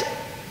light,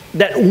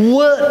 that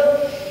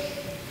word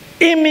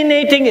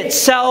emanating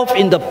itself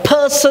in the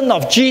person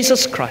of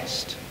Jesus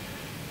Christ,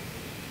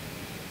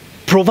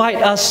 provide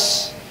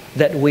us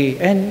that way.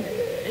 And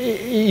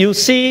you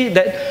see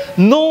that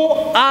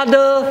no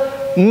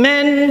other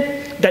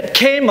man that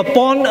came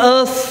upon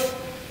earth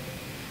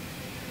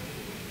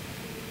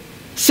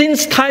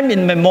since time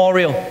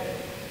immemorial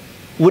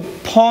would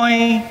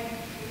point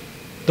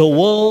the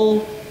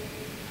world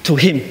to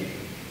Him,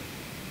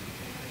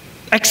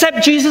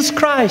 except Jesus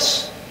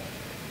Christ,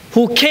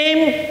 who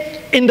came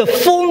in the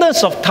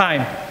fullness of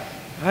time.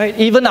 Right?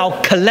 Even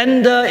our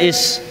calendar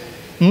is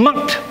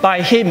marked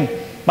by Him,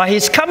 by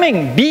His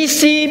coming,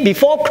 BC,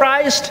 before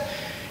Christ,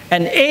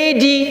 and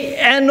AD,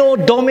 Anno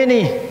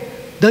Domini,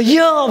 the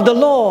year of the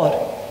Lord.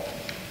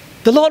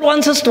 The Lord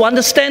wants us to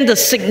understand the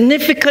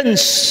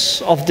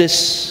significance of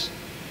this.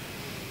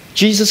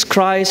 Jesus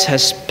Christ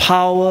has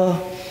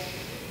power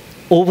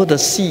over the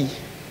sea.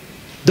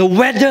 The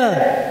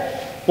weather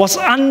was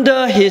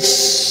under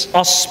His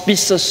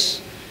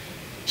auspices.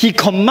 He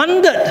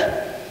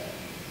commanded,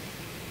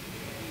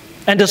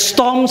 and the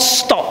storm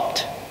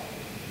stopped.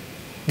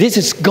 This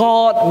is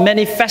God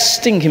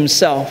manifesting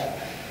Himself.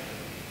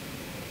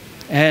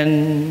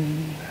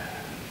 And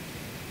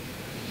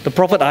the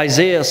prophet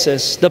Isaiah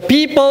says, the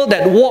people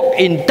that walk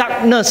in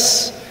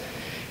darkness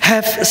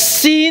have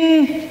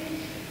seen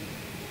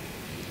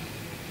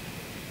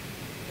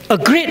a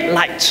great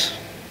light.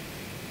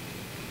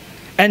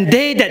 And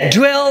they that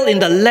dwell in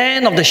the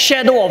land of the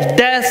shadow of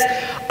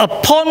death,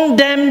 upon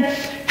them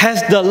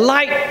has the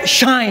light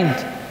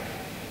shined.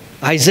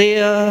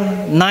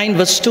 Isaiah 9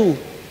 verse 2.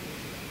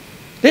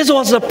 This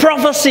was a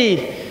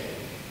prophecy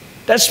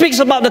that speaks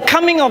about the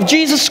coming of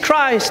Jesus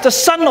Christ, the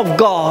Son of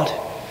God.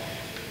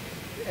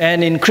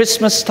 And in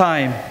Christmas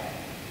time,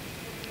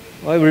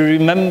 we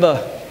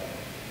remember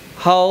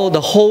how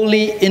the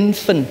holy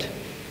infant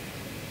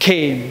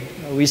came.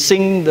 We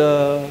sing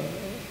the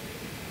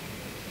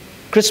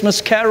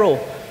Christmas carol,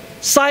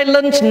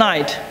 Silent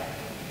Night,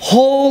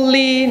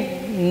 Holy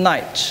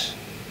Night.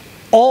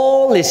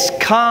 All is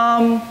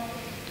calm,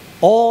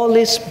 all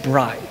is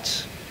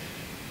bright.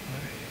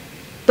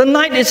 The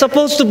night is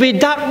supposed to be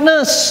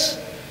darkness.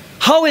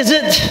 How is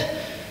it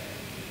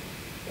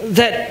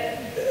that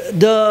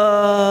the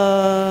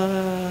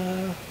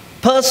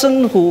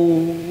person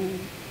who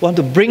wants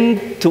to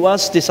bring to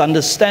us this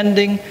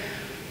understanding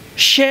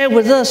share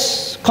with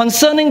us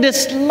concerning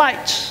this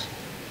light,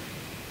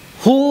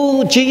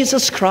 who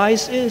Jesus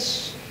Christ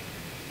is?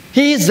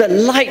 He is the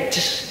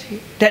light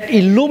that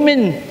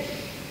illumines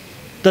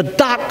the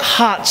dark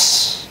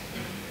hearts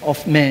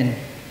of men.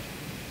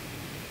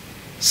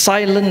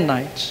 Silent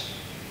night,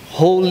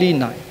 holy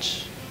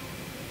night.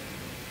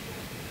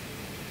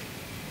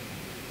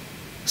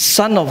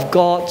 Son of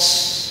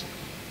God's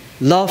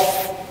love,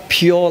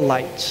 pure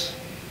light.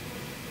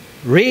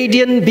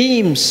 Radiant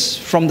beams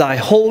from thy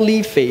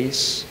holy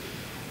face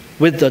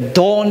with the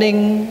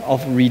dawning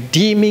of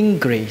redeeming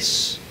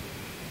grace.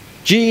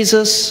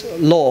 Jesus,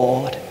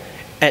 Lord,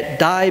 at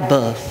thy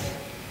birth.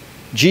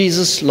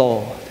 Jesus,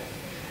 Lord,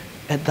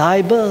 at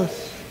thy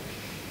birth.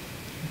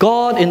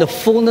 God, in the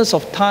fullness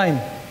of time,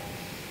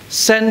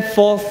 sent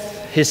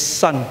forth his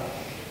Son,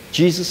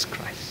 Jesus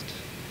Christ.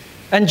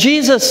 And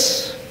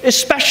Jesus is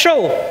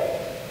special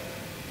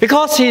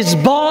because he is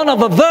born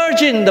of a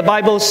virgin, the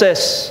Bible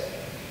says,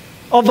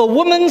 of a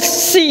woman's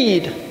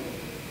seed.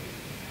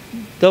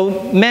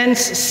 The man's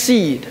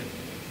seed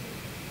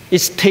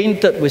is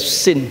tainted with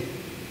sin.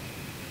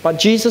 But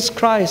Jesus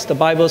Christ, the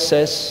Bible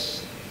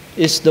says,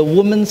 is the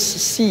woman's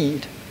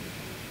seed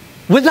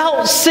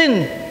without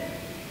sin.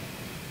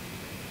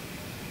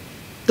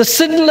 The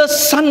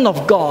sinless Son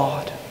of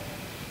God,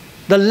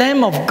 the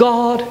Lamb of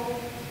God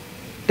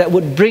that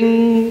would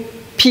bring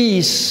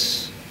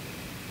peace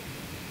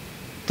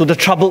to the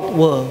troubled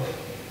world,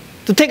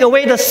 to take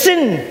away the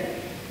sin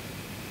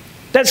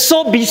that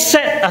so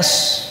beset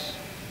us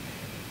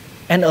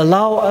and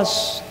allow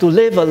us to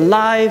live a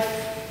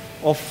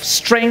life of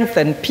strength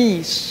and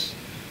peace.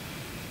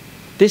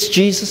 This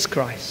Jesus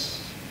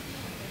Christ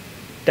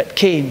that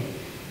came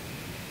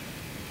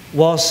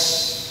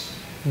was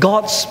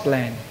God's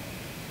plan,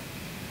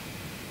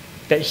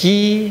 that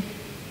he,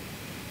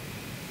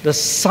 the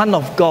Son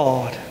of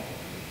God,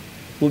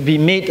 would be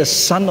made the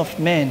Son of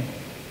Man,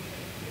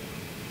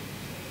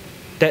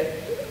 that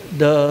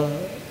the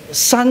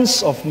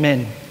sons of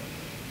men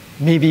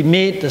may be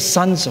made the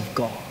sons of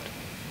God.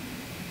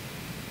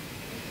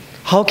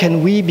 How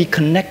can we be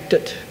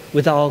connected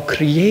with our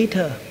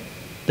Creator,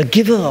 the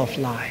giver of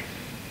life?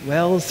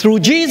 Well, through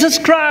Jesus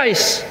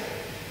Christ.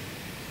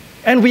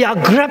 And we are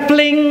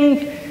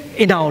grappling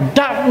in our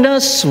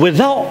darkness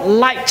without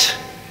light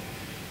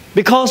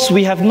because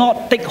we have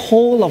not taken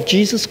hold of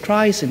Jesus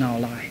Christ in our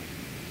life.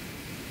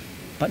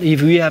 But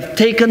if we have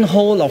taken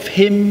hold of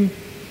him,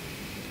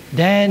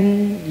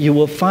 then you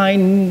will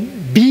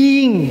find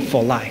being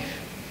for life.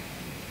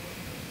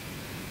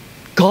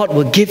 God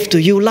will give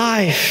to you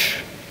life.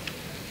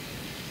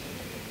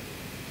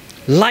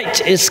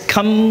 Light is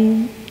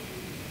come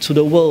to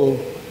the world.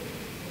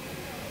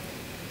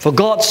 For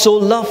God so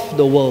loved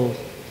the world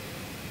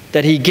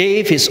that he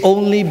gave his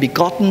only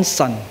begotten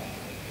Son,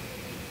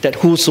 that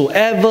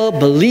whosoever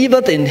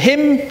believeth in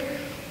him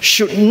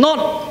should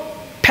not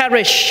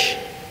perish,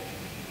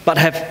 but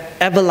have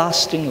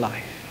everlasting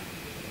life.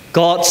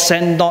 God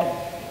sent not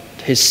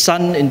his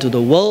Son into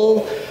the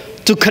world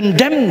to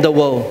condemn the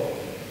world,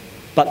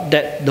 but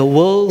that the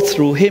world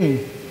through him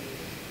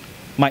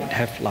might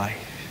have life.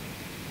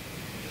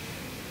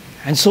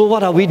 And so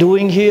what are we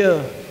doing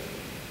here?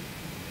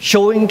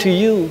 Showing to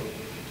you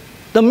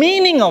the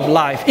meaning of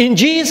life in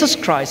Jesus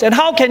Christ. And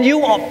how can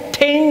you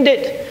obtain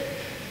it?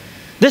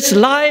 This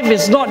life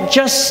is not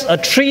just a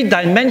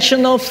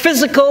three-dimensional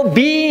physical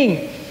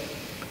being,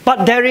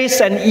 but there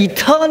is an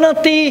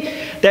eternity,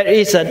 there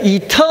is an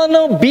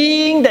eternal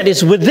being that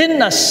is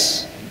within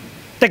us,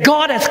 that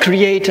God has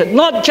created.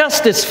 Not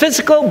just this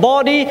physical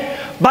body,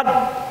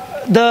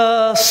 but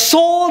the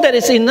soul that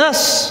is in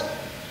us.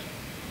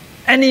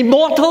 An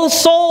immortal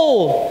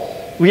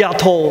soul, we are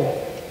told.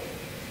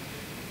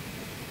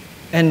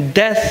 And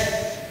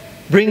death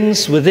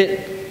brings with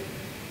it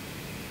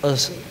a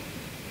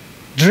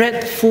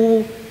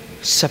dreadful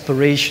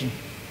separation.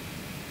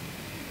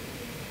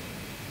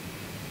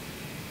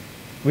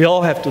 We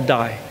all have to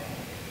die.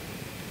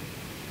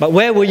 But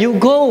where will you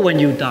go when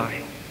you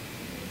die?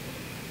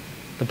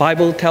 The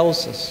Bible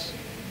tells us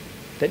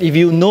that if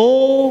you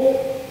know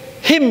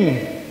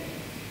him,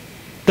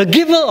 the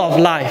giver of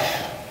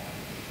life,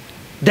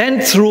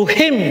 then through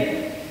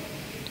him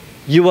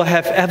you will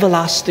have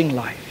everlasting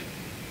life.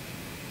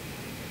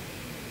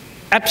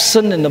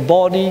 Absent in the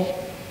body,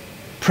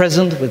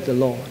 present with the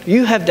Lord.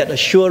 You have that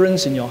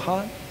assurance in your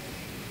heart.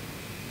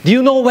 Do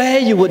you know where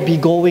you would be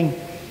going?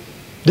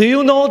 Do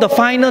you know the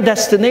final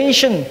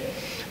destination?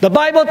 The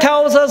Bible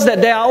tells us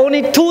that there are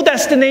only two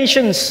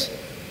destinations.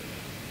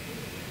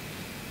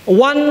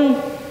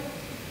 One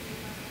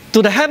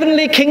to the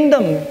heavenly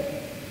kingdom,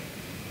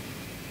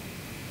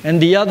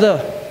 and the other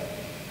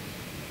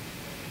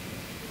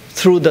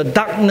through the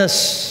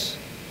darkness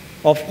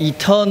of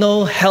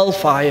eternal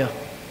hellfire,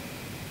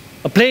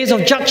 a place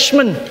of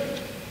judgment.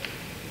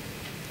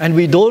 And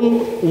we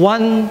don't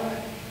want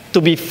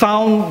to be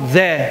found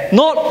there,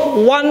 not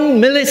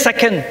 1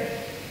 millisecond.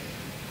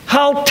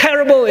 How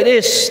terrible it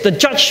is, the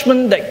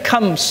judgment that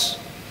comes.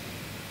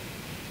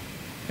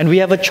 And we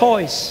have a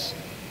choice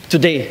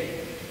today.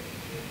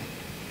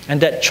 And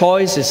that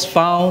choice is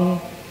found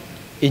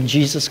in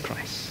Jesus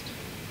Christ.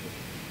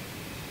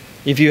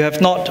 If you have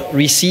not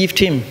received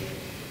Him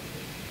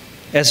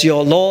as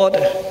your Lord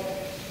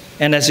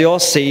and as your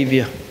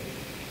Savior,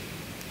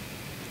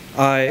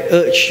 I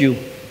urge you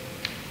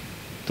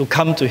to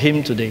come to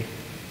Him today.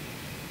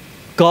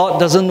 God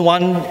doesn't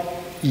want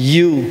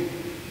you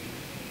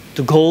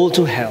to go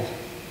to hell.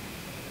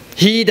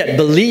 He that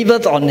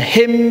believeth on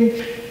Him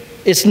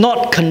is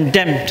not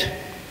condemned,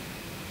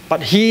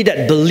 but he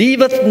that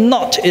believeth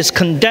not is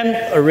condemned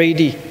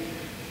already,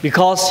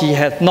 because he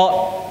hath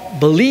not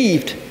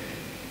believed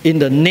in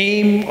the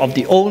name of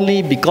the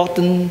only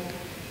begotten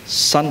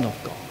Son of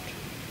God.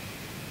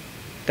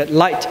 That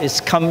light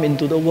is come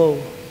into the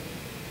world.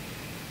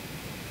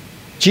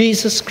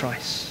 Jesus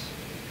Christ.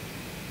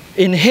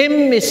 In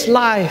Him is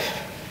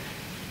life.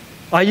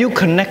 Are you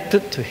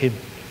connected to Him?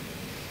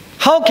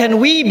 How can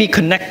we be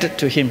connected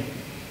to Him?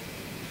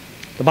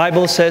 The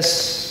Bible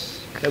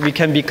says that we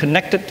can be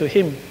connected to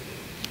Him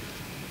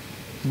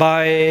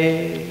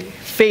by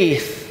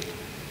faith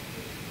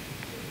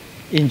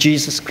in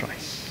Jesus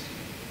Christ,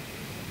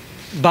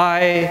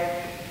 by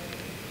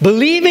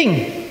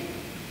believing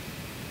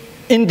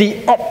in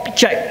the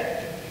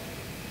object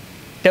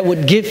that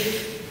would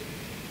give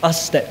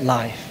us that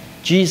life,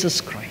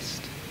 Jesus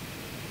Christ.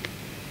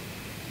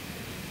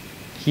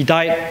 He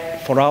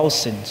died for our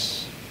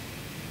sins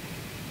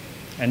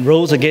and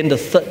rose again the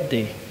third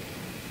day.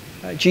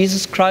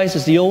 Jesus Christ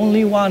is the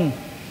only one.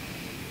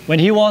 When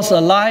He was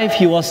alive,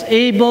 He was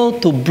able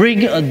to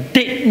bring a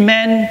dead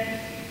man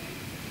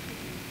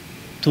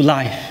to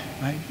life.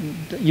 Right?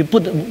 You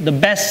put the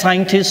best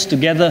scientists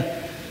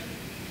together,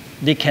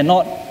 they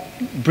cannot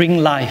bring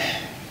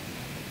life.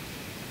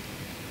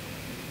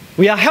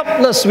 We are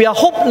helpless, we are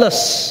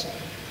hopeless,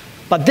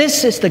 but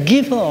this is the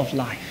giver of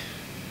life.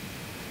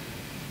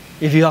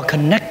 If you are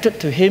connected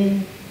to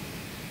Him,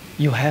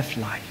 you have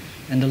life.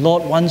 And the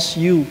Lord wants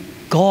you,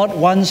 God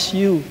wants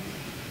you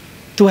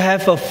to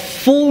have a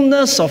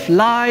fullness of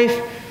life,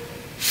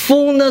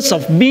 fullness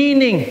of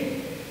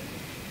meaning.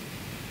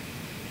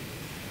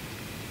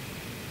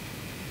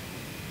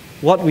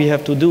 What we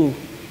have to do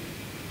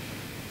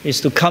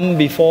is to come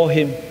before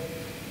Him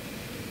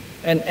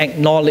and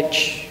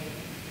acknowledge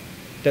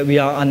that we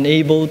are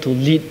unable to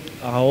lead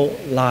our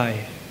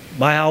life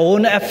by our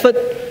own effort,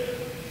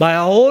 by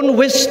our own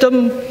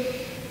wisdom,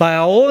 by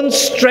our own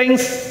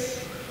strength.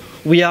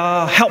 We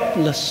are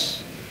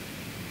helpless.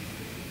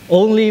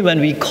 Only when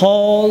we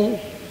call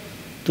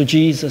to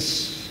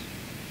Jesus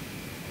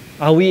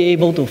are we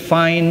able to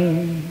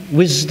find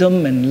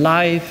wisdom and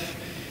life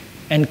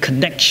and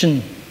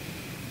connection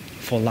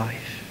for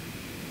life.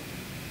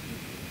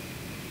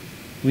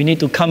 We need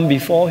to come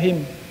before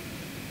Him,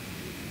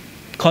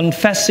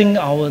 confessing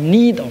our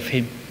need of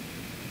Him,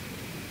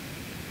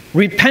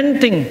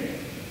 repenting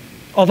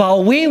of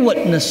our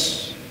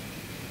waywardness,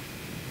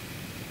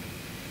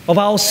 of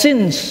our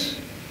sins,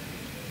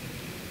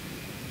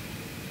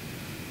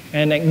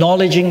 and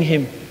acknowledging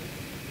Him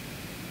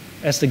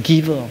as the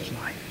giver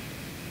of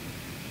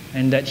life,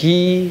 and that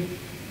He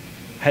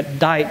had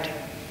died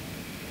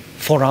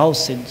for our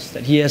sins,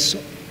 that He has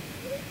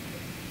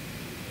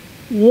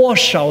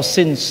washed our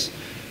sins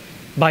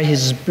by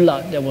His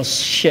blood that was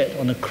shed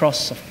on the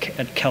cross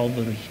at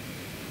Calvary.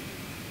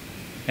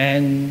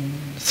 And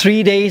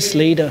 3 days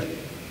later,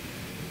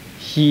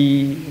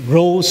 He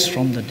rose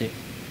from the dead.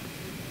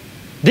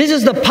 This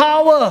is the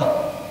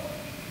power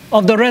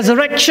of the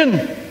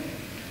resurrection.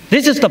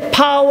 This is the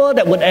power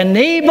that would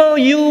enable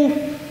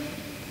you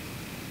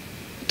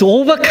to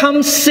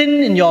overcome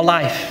sin in your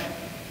life.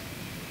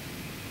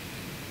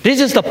 This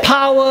is the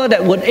power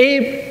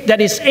that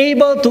is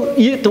able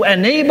to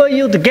enable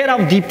you to get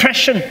out of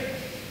depression,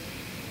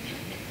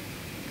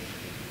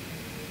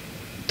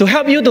 to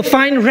help you to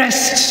find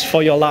rest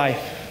for your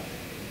life,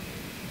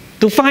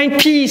 to find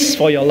peace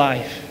for your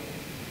life,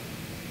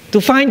 to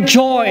find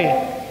joy,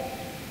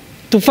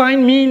 to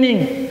find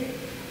meaning,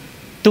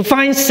 to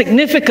find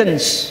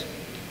significance,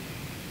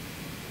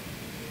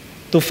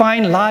 to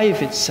find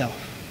life itself.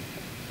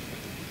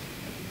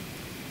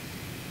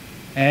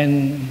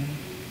 And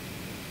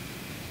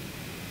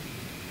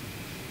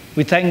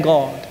we thank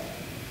God.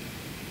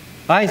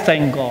 I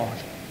thank God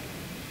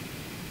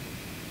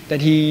that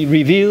He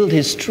revealed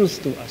His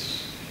truth to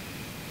us.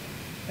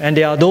 And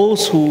there are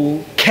those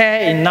who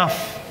care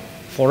enough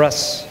for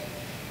us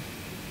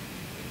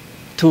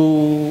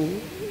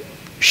to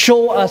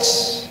show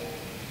us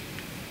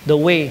the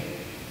way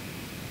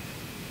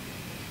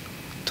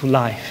to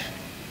life.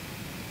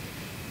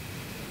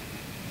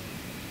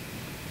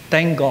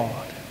 Thank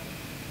God.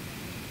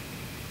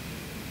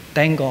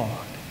 Thank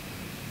God.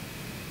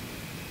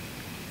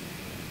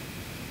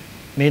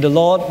 May the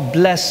Lord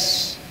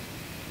bless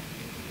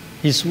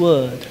His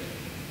word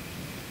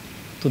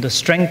to the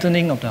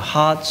strengthening of the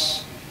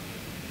hearts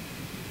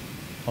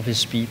of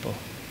His people.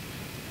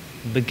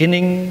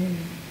 Beginning,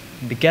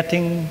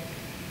 begetting,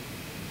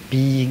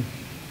 being.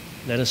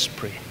 Let us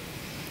pray.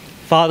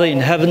 Father in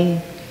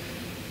heaven,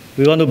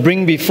 we want to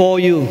bring before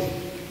you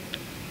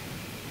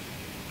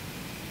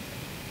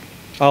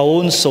our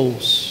own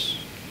souls.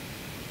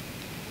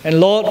 And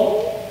Lord,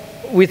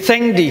 we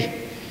thank Thee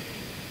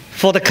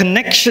for the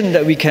connection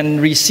that we can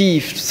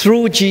receive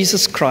through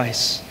Jesus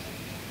Christ,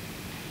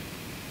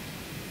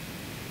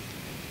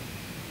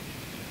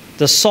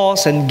 the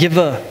source and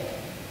giver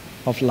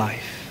of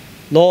life.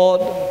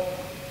 Lord,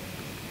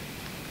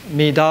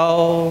 may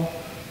Thou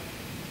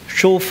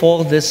show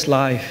forth this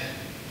life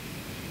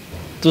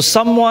to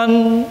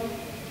someone,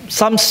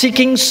 some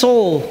seeking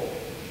soul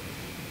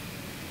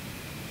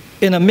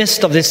in the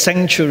midst of this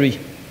sanctuary,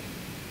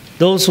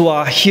 those who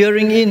are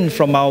hearing in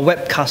from our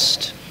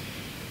webcast.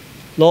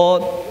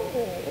 Lord,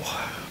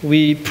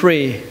 we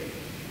pray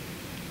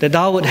that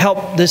Thou would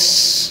help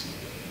this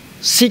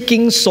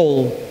seeking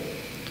soul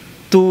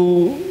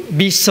to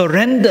be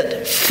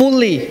surrendered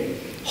fully,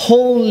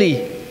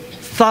 wholly,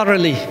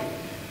 thoroughly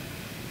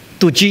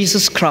to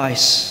Jesus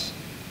Christ,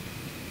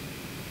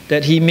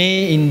 that He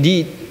may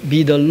indeed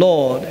be the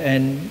Lord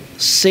and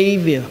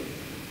Savior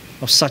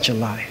of such a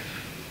life.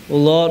 O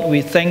Lord,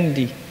 we thank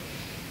Thee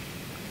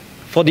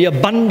for the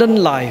abundant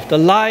life, the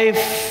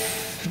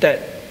life that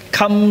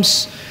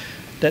comes,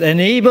 that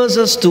enables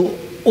us to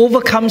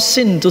overcome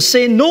sin, to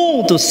say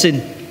no to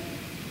sin.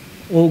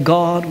 Oh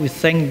God, we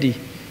thank Thee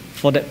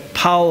for that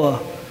power,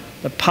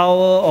 the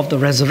power of the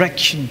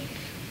resurrection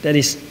that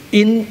is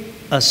in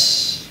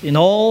us, in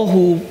all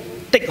who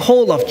take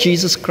hold of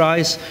Jesus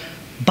Christ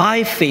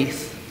by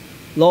faith.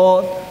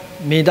 Lord,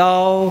 may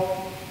Thou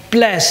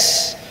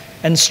bless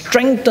and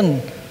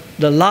strengthen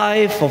the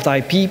life of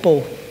Thy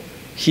people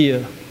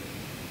here,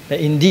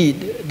 that indeed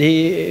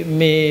they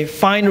may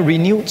find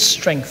renewed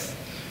strength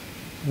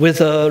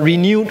with a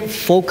renewed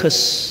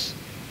focus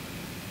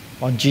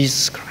on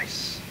Jesus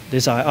Christ.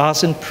 This I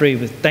ask and pray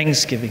with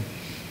thanksgiving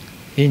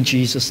in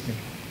Jesus' name.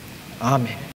 Amen.